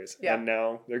of ospreys, and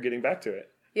now they're getting back to it.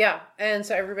 Yeah, and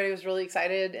so everybody was really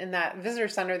excited. In that visitor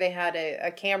center, they had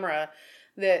a camera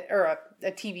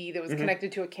a TV that was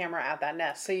connected to a camera at that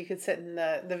nest, so you could sit in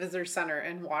the visitor center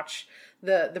and watch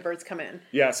the birds come in.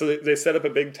 Yeah, so they set up a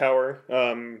big tower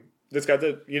that's got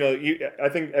I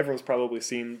think everyone's probably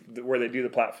seen where they do the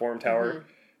platform tower,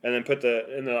 and then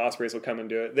the ospreys will come and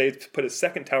do it. They put a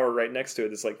second tower right next to it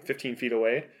that's 15 feet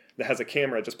away that has a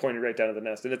camera just pointed right down at the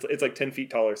nest, and it's 10 feet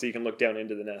taller, so you can look down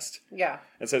into the nest. Yeah,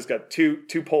 and so it's got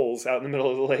two poles out in the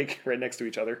middle of the lake right next to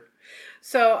each other.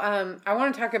 So I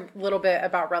want to talk a little bit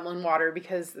about Rutland Water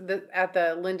because at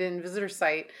the Linden visitor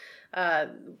site,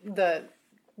 the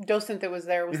docent that was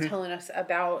there was telling us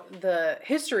about the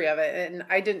history of it, and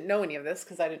I didn't know any of this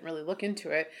because I didn't really look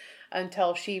into it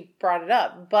until she brought it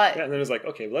up. But and then it was like,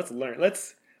 okay, let's learn.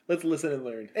 Let's listen and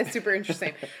learn. It's super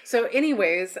interesting. So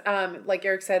anyways, like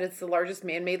Eric said, it's the largest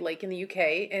man-made lake in the UK,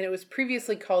 and it was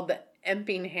previously called the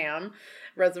Empingham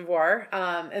Reservoir.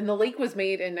 And the lake was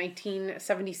made in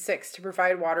 1976 to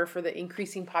provide water for the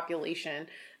increasing population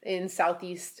in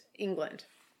southeast England.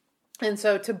 And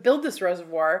so to build this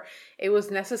reservoir, it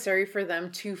was necessary for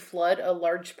them to flood a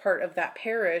large part of that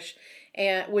parish,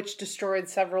 which destroyed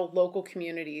several local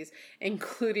communities,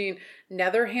 including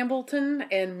Nether Hambleton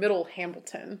and Middle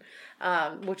Hambleton,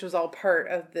 which was all part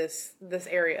of this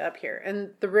area up here.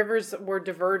 And the rivers were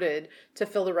diverted to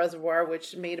fill the reservoir,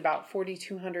 which made about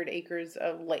 4,200 acres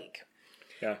of lake.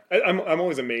 Yeah, I'm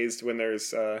always amazed when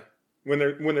there's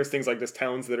things like this,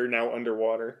 towns that are now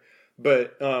underwater.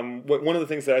 But one of the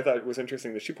things that I thought was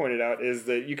interesting that she pointed out is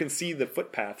that you can see the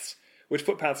footpaths which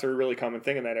footpaths are a really common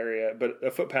thing in that area, but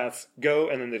footpaths go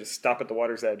and then they just stop at the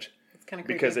water's edge. It's kind of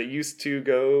creepy. Because it used to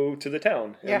go to the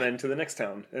town and Yeah. then to the next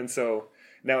town. And so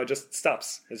now it just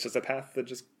stops. It's just a path that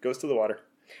just goes to the water.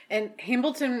 And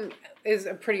Hambleton is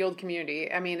a pretty old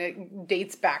community. I mean, it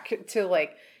dates back to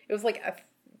like, it was like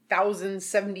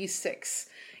 1076,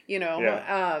 you know,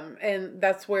 Yeah. and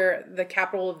that's where the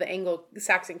capital of the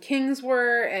Anglo-Saxon kings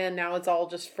were. And now it's all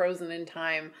just frozen in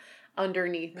time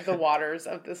underneath the waters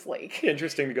of this lake.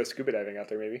 Interesting to go scuba diving out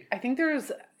there, maybe. I think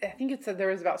it said there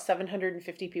was about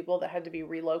 750 people that had to be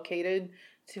relocated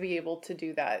to be able to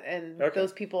do that. And Okay.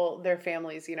 those people, their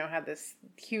families, you know, had this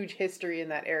huge history in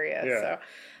that area. Yeah. So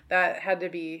that had to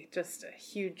be just a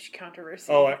huge controversy.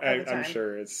 Oh, at the time. I'm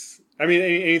sure it's. I mean,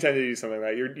 anytime they do something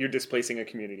like that, you're displacing a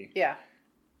community. Yeah.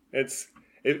 It's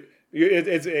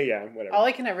yeah, whatever. All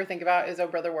I can ever think about is "Oh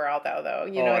Brother, Where Art Thou?" Though,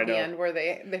 you know, I at the know. end where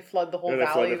they flood the whole Yeah, they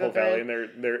valley. flood the whole valley, and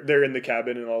they're in the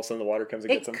cabin, and all of a sudden the water comes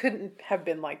and It gets them. couldn't have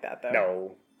been like that though.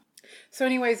 No. So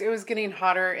anyways, it was getting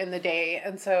hotter in the day,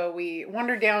 and so we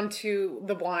wandered down to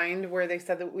the blind where they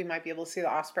said that we might be able to see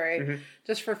the osprey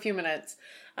just for a few minutes.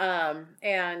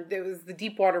 And it was the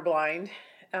deep water blind,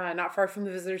 not far from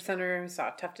the visitor center. We saw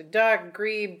a tufted duck,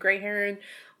 grebe, gray heron,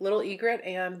 little egret,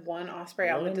 and one osprey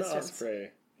out in the distance.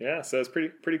 Osprey. Yeah, so it's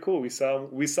pretty cool. We saw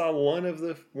one of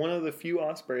the few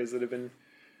ospreys that have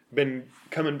been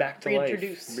coming back to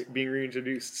life, being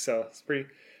reintroduced. So it's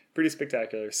pretty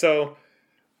spectacular. So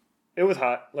it was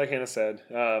hot, like Hannah said.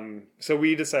 So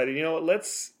we decided, you know what,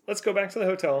 let's go back to the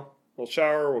hotel. We'll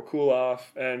shower, we'll cool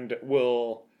off, and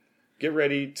we'll get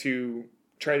ready to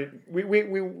try to.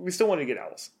 We still wanted to get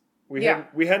owls. We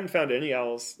hadn't found any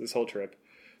owls this whole trip,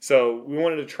 so we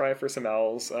wanted to try for some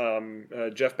owls.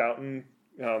 Jeff Boughton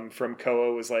from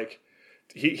Koa was like,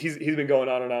 he's been going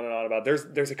on and on and on about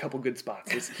there's a couple good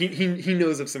spots. He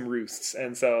knows of some roosts,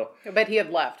 and so But he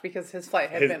had left because his flight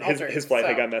had been altered. his flight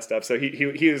had got messed up, so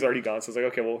he was already gone. So I was like,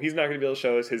 okay, well, he's not going to be able to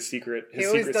show us his secret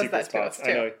spots.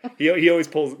 I know he always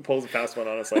pulls a fast one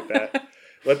on us like that.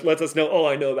 Lets us know. Oh,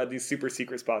 I know about these super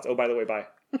secret spots. Oh, by the way, bye.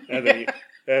 And then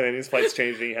and then his flight's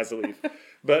changed and he has to leave.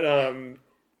 But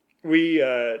we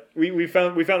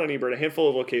found on eBird a handful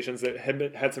of locations that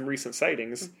had some recent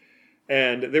sightings.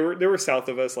 And they were south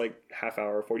of us, like half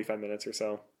hour, 45 minutes or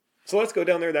so. So let's go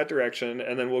down there that direction,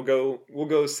 and then we'll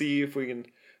go see if we can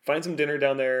find some dinner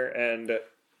down there and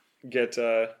get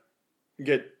the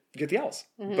owls.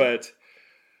 Mm-hmm. But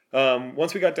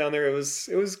once we got down there, it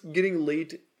was getting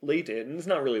late. And it's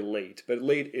not really late, but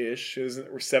late-ish. It was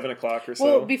 7 o'clock or so.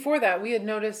 Well, before that, we had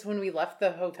noticed when we left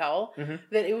the hotel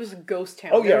that it was a ghost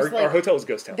town. Oh yeah, our hotel was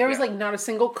ghost town. There was like not a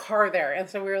single car there, and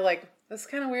so we were like, "That's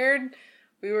kind of weird."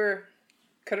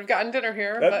 Could have gotten dinner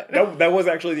here, but that was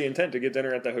actually the intent, to get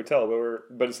dinner at the hotel.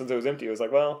 But since it was empty, it was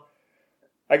like, well,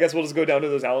 I guess we'll just go down to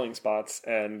those owling spots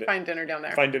and find dinner down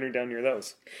there. Find dinner down near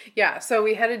those. Yeah, so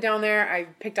we headed down there. I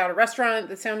picked out a restaurant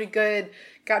that sounded good.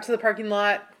 Got to the parking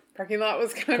lot. Parking lot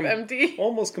was kind of empty.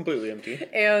 Almost completely empty.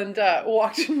 And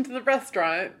walked into the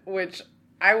restaurant, which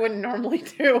I wouldn't normally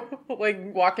do, like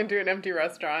walk into an empty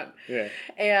restaurant. Yeah.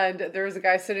 And there was a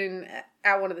guy sitting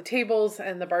at one of the tables,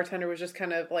 and the bartender was just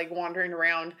kind of like wandering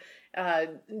around,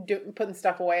 putting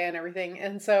stuff away and everything.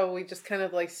 And so we just kind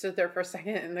of like stood there for a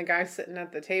second, and the guy sitting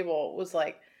at the table was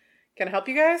like, "Can I help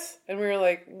you guys?" And we were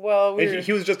like, "Well,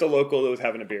 he was just a local that was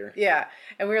having a beer." Yeah.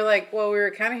 And we were like, "Well, we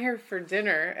were kind of here for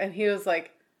dinner." And he was like,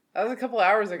 "That was a couple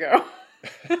hours ago."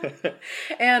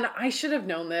 And I should have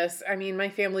known this. I mean, my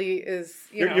family is,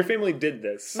 your family did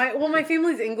this. My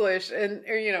family's English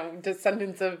or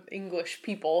descendants of English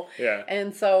people. Yeah.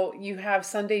 And so you have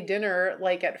Sunday dinner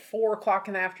like at 4:00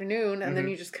 in the afternoon, and then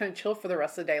you just kind of chill for the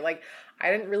rest of the day. Like, I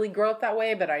didn't really grow up that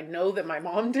way, but I know that my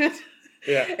mom did.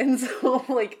 Yeah. And so,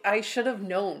 like, I should have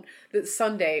known that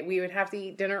Sunday we would have to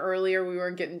eat dinner earlier. We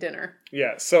weren't getting dinner.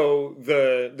 Yeah. So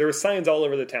there were signs all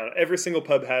over the town. Every single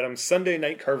pub had them. Sunday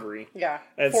night carvery. Yeah.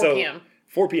 And 4 p.m.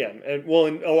 4 p.m. And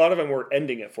a lot of them were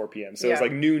ending at 4 p.m. So it was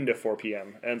like noon to 4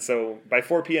 p.m. And so by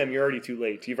 4 p.m. you're already too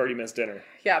late. You've already missed dinner.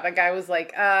 Yeah. That guy was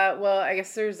like, well, I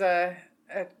guess there's a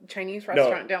Chinese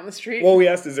restaurant down the street. Well, we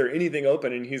asked, is there anything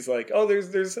open? And he's like, oh,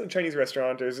 there's a Chinese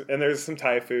restaurant, there's some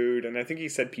Thai food, and I think he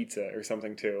said pizza or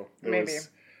something too. Maybe.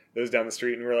 That was down the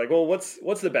street, and we're like, well, what's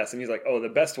the best? And he's like, oh, the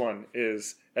best one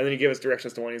is, and then he gave us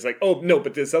directions to one. He's like, oh, no,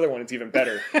 but this other one is even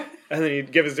better. And then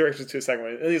he'd give us directions to a second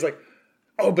one. And he's like,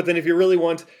 oh, but then if you really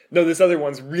want, no, this other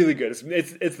one's really good.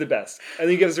 It's the best. And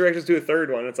then he gives us directions to a third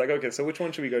one. It's like, okay, so which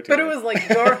one should we go to? But it was like,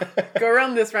 go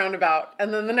around this roundabout,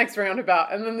 and then the next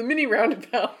roundabout, and then the mini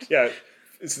roundabout. Yeah.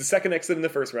 It's the second exit in the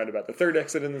first roundabout, the third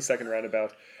exit in the second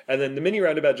roundabout, and then the mini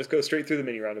roundabout just goes straight through the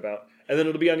mini roundabout, and then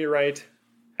it'll be on your right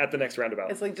at the next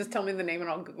roundabout. It's like, just tell me the name and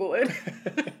I'll Google it.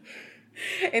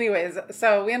 Anyways,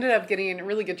 so we ended up getting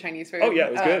really good Chinese food. Oh, yeah,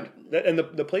 it was good. And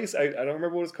the place, I don't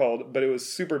remember what it's called, but it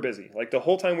was super busy. Like, the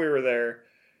whole time we were there,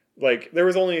 like, there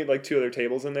was only, like, 2 other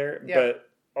tables in there. Yeah.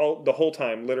 But the whole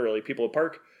time, literally, people would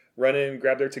park, run in,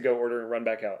 grab their to-go order, and run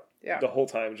back out. Yeah. The whole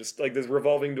time. Just, like, this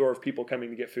revolving door of people coming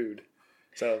to get food.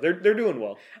 So they're doing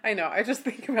well. I know. I just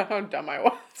think about how dumb I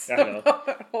was. I know. About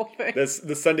that whole thing.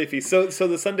 The Sunday feast. So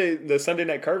the Sunday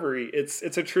night carvery,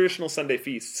 it's a traditional Sunday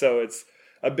feast. So it's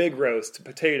a big roast,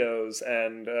 potatoes,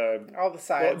 and all the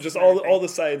sides. Well, just all the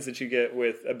sides that you get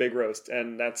with a big roast,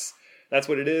 and that's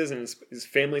what it is. And his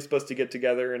family's supposed to get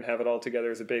together and have it all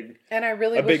together as a big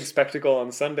big spectacle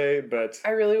on Sunday. But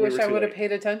I really wish I would have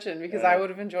paid attention, because I would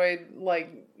have enjoyed,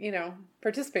 like,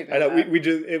 participating. I know we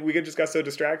just got so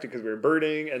distracted because we were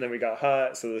birding, and then we got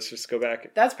hot. So let's just go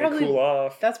back and cool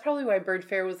off. That's probably why Bird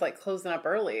Fair was like closing up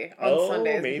early on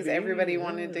Sundays, because everybody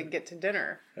wanted to get to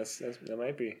dinner. That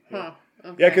might be. Huh.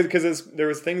 Okay. Yeah, because there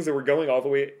was things that were going all the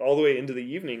way into the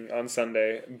evening on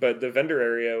Sunday, but the vendor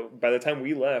area by the time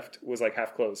we left was like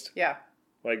half closed. Yeah.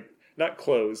 Like, not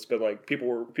closed, but like people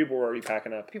were already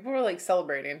packing up. People were like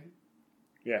celebrating.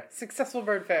 Yeah. Successful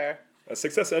Bird Fair. A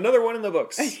success. Another one in the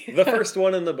books. The first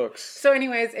one in the books. So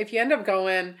anyways, if you end up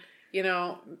going,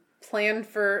 plan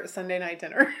for Sunday night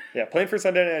dinner. Yeah, plan for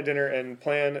Sunday night dinner, and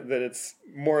plan that it's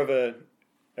more of a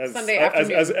Sunday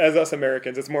afternoon. As us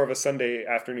Americans, it's more of a Sunday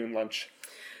afternoon lunch,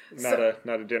 not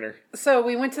a dinner. So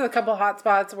we went to a couple hot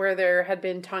spots where there had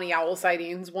been tawny owl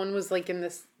sightings. One was like in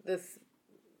this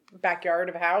backyard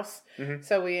of a house. Mm-hmm.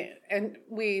 So we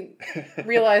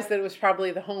realized that it was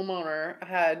probably the homeowner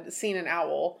had seen an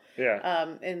owl.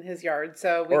 Yeah. In his yard.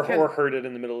 So we or heard it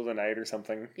in the middle of the night or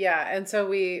something. Yeah, and so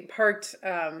we parked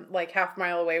like half a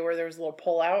mile away where there was a little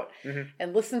pull out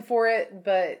and listened for it,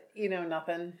 but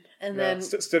nothing. And then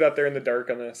stood out there in the dark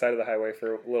on the side of the highway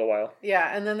for a little while.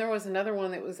 Yeah, and then there was another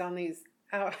one that was on these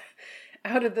out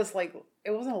of this, like,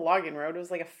 it wasn't a logging road. It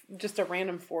was like just a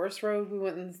random forest road. We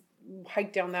went and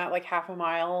hiked down that like half a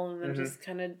mile, and then just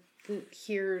kind of didn't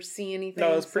hear or see anything.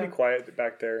 No, it was pretty quiet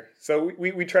back there. So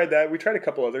we tried that. We tried a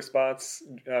couple other spots,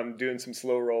 doing some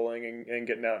slow rolling and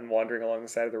getting out and wandering along the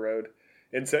side of the road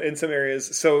in some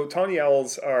areas. So tawny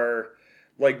owls are,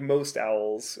 like most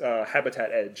owls,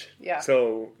 habitat edge. Yeah.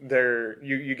 So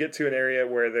you get to an area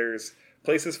where there's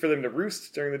places for them to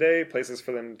roost during the day, places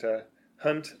for them to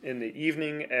hunt in the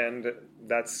evening, and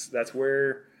that's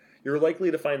where you're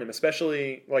likely to find them,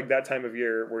 especially like that time of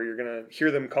year where you're gonna hear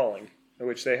them calling,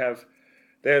 which they have.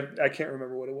 I can't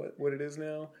remember what it is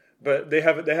now, but they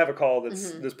have a call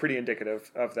that's pretty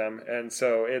indicative of them, and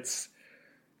so it's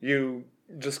you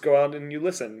just go out and you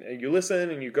listen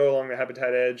and you go along the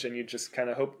habitat edge, and you just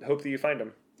kind of hope that you find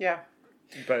them. Yeah.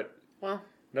 But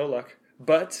no luck.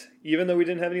 But even though we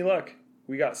didn't have any luck,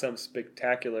 we got some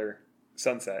spectacular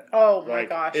sunset. Oh my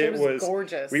gosh, it was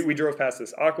gorgeous. We drove past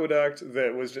this aqueduct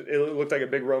that was it looked like a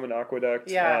big Roman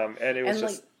aqueduct. Yeah. And it was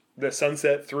just the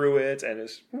sunset through it, and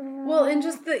it's and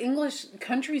just the English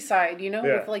countryside,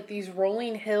 with like these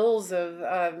rolling hills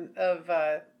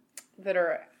that's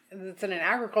in an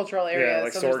agricultural area. Yeah,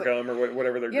 like sorghum or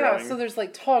whatever they're growing. Yeah, so there's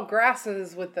like tall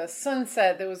grasses with the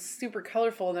sunset that was super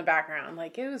colorful in the background.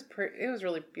 Like it was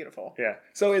really beautiful. Yeah.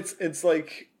 So it's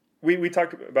like we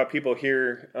talked about people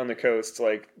here on the coast,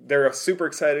 like they're super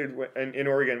excited in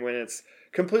Oregon when it's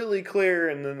completely clear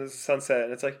and then there's sunset,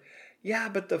 and it's like, yeah,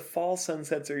 but the fall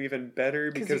sunsets are even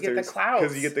better because you get the clouds.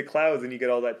 Because you get the clouds and you get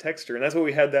all that texture, and that's what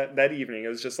we had that evening. It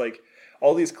was just like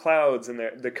all these clouds, and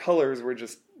the colors were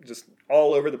just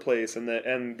all over the place,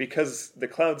 and because the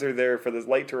clouds are there for the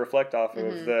light to reflect off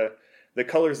of, the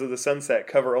colors of the sunset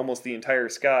cover almost the entire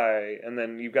sky, and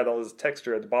then you've got all this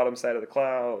texture at the bottom side of the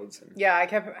clouds. Yeah, I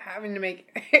kept having to make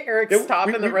Eric stop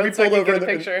in the road so I could get a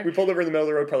picture. We pulled over in the middle of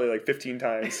the road probably like 15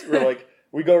 times. We're like,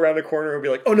 we go around a corner and be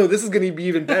like, oh no, this is going to be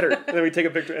even better. And then we take a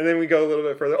picture, and then we go a little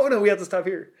bit further. Oh no, we have to stop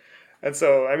here. And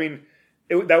so, I mean,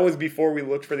 that was before we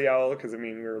looked for the owl, because I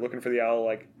mean, we were looking for the owl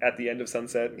like at the end of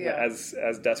sunset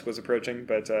as dusk was approaching.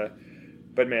 But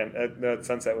man, that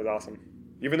sunset was awesome.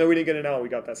 Even though we didn't get an owl, we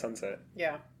got that sunset.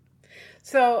 Yeah.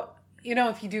 So,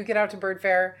 if you do get out to Bird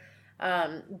Fair,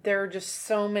 there are just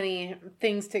so many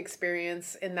things to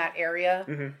experience in that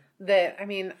area that, I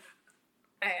mean,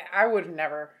 I would have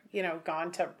never,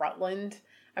 gone to Rutland.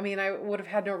 I mean, I would have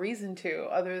had no reason to,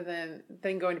 other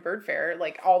than going to Bird Fair,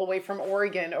 like all the way from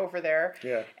Oregon over there.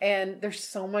 Yeah. And there's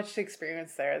so much to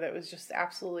experience there that was just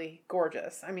absolutely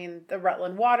gorgeous. I mean, the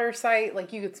Rutland Water Site,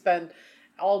 like you could spend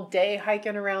all day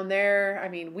hiking around there. I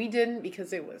mean, we didn't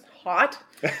because it was hot.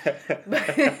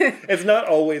 It's not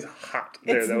always hot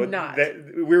there, though. Not.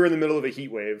 We were in the middle of a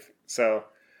heat wave, so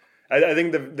I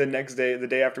think the next day, the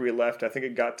day after we left, I think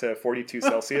it got to 42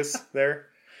 Celsius there.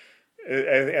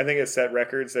 I think it set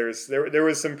records. There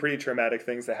was some pretty traumatic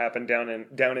things that happened down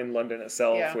in London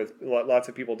itself, with lots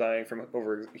of people dying from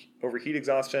overheat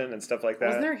exhaustion and stuff like that.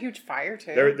 Wasn't there a huge fire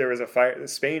too? There was a fire.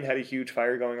 Spain had a huge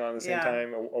fire going on at the same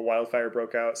time. A wildfire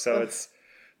broke out. So it's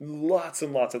lots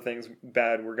and lots of things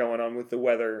bad were going on with the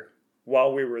weather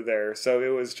while we were there. So it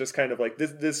was just kind of like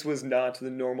this was not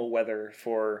the normal weather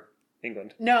for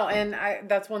England. No, and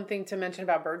that's one thing to mention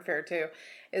about Bird Fair too,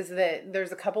 is that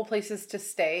there's a couple places to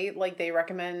stay, like they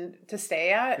recommend to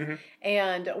stay at,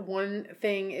 and one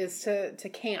thing is to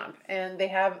camp, and they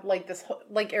have like this,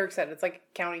 like Eric said, it's like a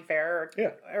county fair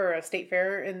or a state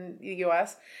fair in the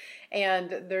U.S.,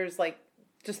 and there's like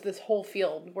just this whole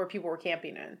field where people were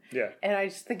camping in. Yeah. And I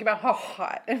just think about how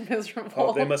hot and miserable.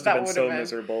 Oh, they must have been so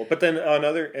miserable. But then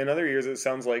in other years, it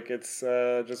sounds like it's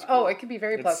just. Oh, it could be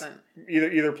very pleasant.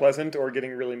 Either pleasant or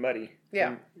getting really muddy.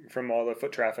 Yeah. From all the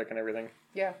foot traffic and everything.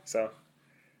 Yeah. So,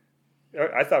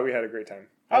 I thought we had a great time.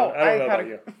 I don't know about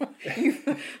you.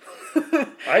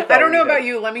 I don't know about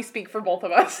you. Let me speak for both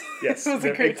of us. Yes. It was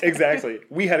a great time. Exactly.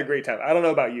 We had a great time. I don't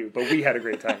know about you, but we had a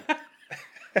great time.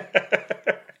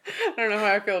 I don't know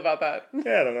how I feel about that.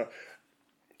 Yeah, I don't know.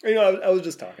 I was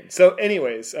just talking. So,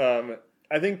 anyways, I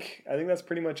think that's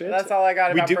pretty much it. That's all I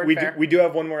got about Bird Fair. We do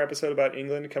have one more episode about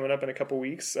England coming up in a couple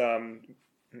weeks.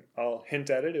 I'll hint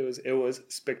at it. It was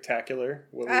spectacular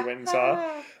what we went and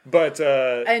saw. But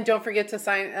and don't forget to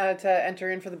sign to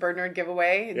enter in for the Bird Nerd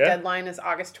giveaway. Yeah. Deadline is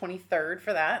August 23rd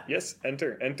for that. Yes,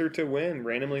 enter to win.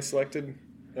 Randomly selected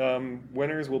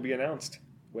winners will be announced.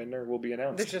 Winner will be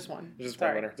announced. There's just one. There's just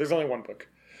one winner. There's only one book.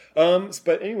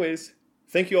 But anyways,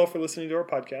 thank you all for listening to our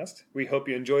podcast. We hope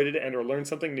you enjoyed it and or learned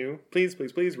something new. Please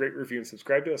rate, review, and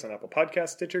subscribe to us on Apple Podcasts,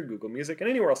 Stitcher, Google Music, and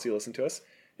anywhere else you listen to us.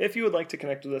 If you would like to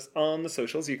connect with us on the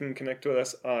socials, you can connect with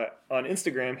us on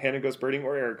Instagram, Hannah Goes Birding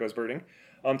or Eric Goes Birding.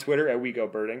 On Twitter at We Go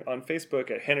Birding. On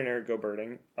Facebook at Hannah and Eric Go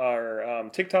Birding. Our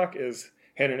TikTok is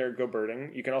Hannah and Eric Go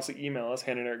Birding. You can also email us,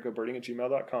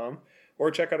 hannah@gobbirding@gmail.com,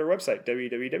 or check out our website,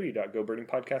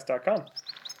 www.gobirdingpodcast.com.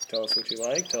 Tell us what you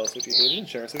like, tell us what you hated, and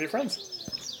share us with your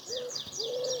friends.